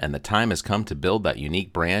restaurant and the time has come to build that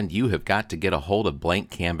unique brand, you have got to get a hold of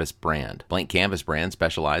Blank Canvas Brand. Blank Canvas Brand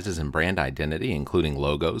specializes in brand identity, including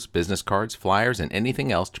logos, business cards, flyers, and anything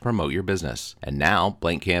else to promote your business. And now,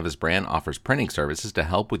 Blank Canvas Brand offers printing services to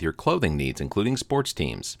help with your clothing needs, including sports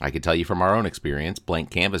teams. I can tell you from our own experience, Blank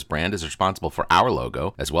Canvas Brand is responsible for our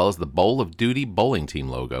logo, as well as the Bowl of Duty bowling team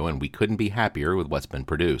logo, and we couldn't be happier with what's been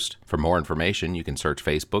produced. For more information, you can search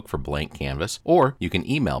Facebook for Blank Canvas, or you can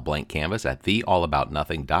email Blank Canvas at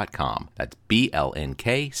theallaboutnothing.com. That's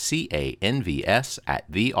BLNKCANVS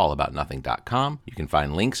at theallaboutnothing.com. You can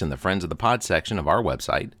find links in the Friends of the Pod section of our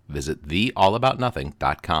website. Visit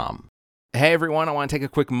theallaboutnothing.com. Hey everyone, I want to take a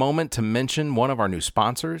quick moment to mention one of our new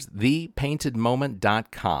sponsors,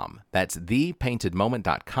 thepaintedmoment.com. That's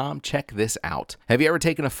thepaintedmoment.com. Check this out. Have you ever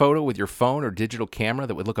taken a photo with your phone or digital camera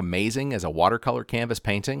that would look amazing as a watercolor canvas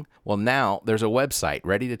painting? Well, now there's a website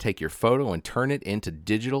ready to take your photo and turn it into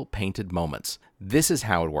digital painted moments. This is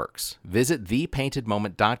how it works. Visit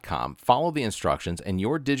thepaintedmoment.com, follow the instructions, and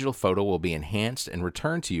your digital photo will be enhanced and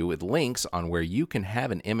returned to you with links on where you can have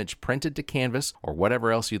an image printed to canvas or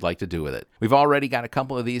whatever else you'd like to do with it. We've already got a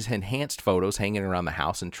couple of these enhanced photos hanging around the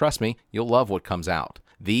house, and trust me, you'll love what comes out.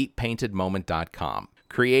 Thepaintedmoment.com.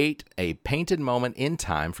 Create a painted moment in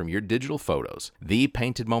time from your digital photos.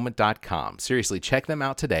 Thepaintedmoment.com. Seriously, check them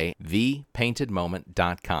out today.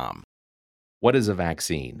 Thepaintedmoment.com. What is a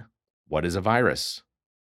vaccine? What is a virus?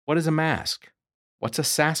 What is a mask? What's a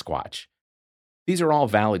Sasquatch? These are all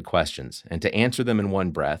valid questions, and to answer them in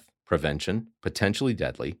one breath, prevention, potentially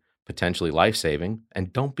deadly, potentially life-saving,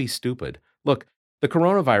 and don't be stupid. Look, the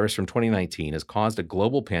coronavirus from 2019 has caused a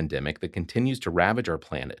global pandemic that continues to ravage our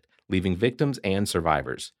planet, leaving victims and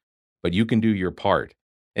survivors. But you can do your part.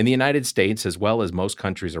 In the United States, as well as most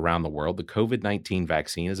countries around the world, the COVID-19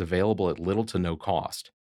 vaccine is available at little to no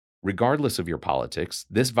cost. Regardless of your politics,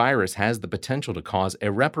 this virus has the potential to cause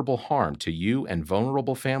irreparable harm to you and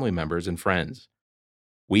vulnerable family members and friends.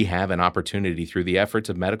 We have an opportunity through the efforts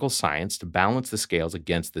of medical science to balance the scales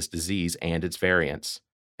against this disease and its variants.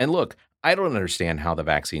 And look, I don't understand how the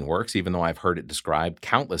vaccine works, even though I've heard it described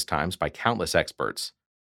countless times by countless experts.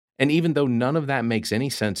 And even though none of that makes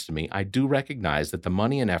any sense to me, I do recognize that the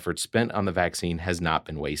money and effort spent on the vaccine has not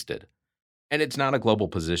been wasted. And it's not a global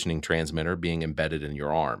positioning transmitter being embedded in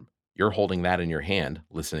your arm. You're holding that in your hand,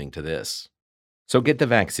 listening to this. So get the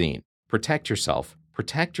vaccine. Protect yourself.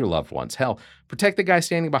 Protect your loved ones. Hell, protect the guy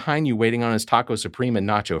standing behind you waiting on his taco supreme and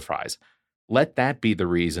nacho fries. Let that be the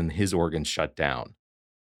reason his organs shut down.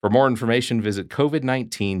 For more information, visit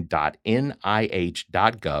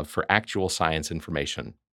covid19.nih.gov for actual science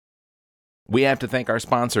information. We have to thank our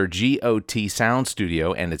sponsor, GOT Sound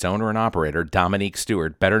Studio, and its owner and operator, Dominique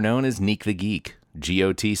Stewart, better known as Neek the Geek.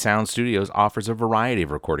 GOT Sound Studios offers a variety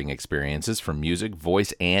of recording experiences from music,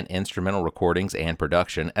 voice, and instrumental recordings and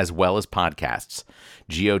production, as well as podcasts.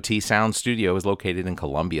 GOT Sound Studio is located in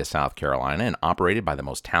Columbia, South Carolina, and operated by the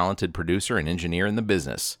most talented producer and engineer in the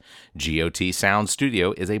business. GOT Sound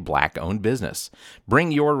Studio is a Black-owned business.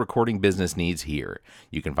 Bring your recording business needs here.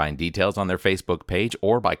 You can find details on their Facebook page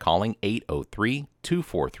or by calling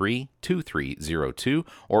 803-243-2302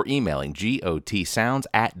 or emailing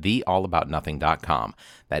gotsounds@theallaboutnothing.com.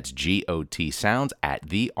 That's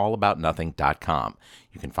gotsounds@theallaboutnothing.com.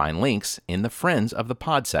 You can find links in the Friends of the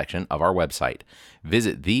Pod section of our website.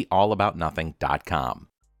 Visit theallaboutnothing.com.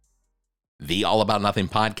 The All About Nothing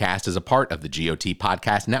podcast is a part of the GOT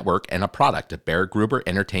Podcast Network and a product of Barrett Gruber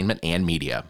Entertainment and Media.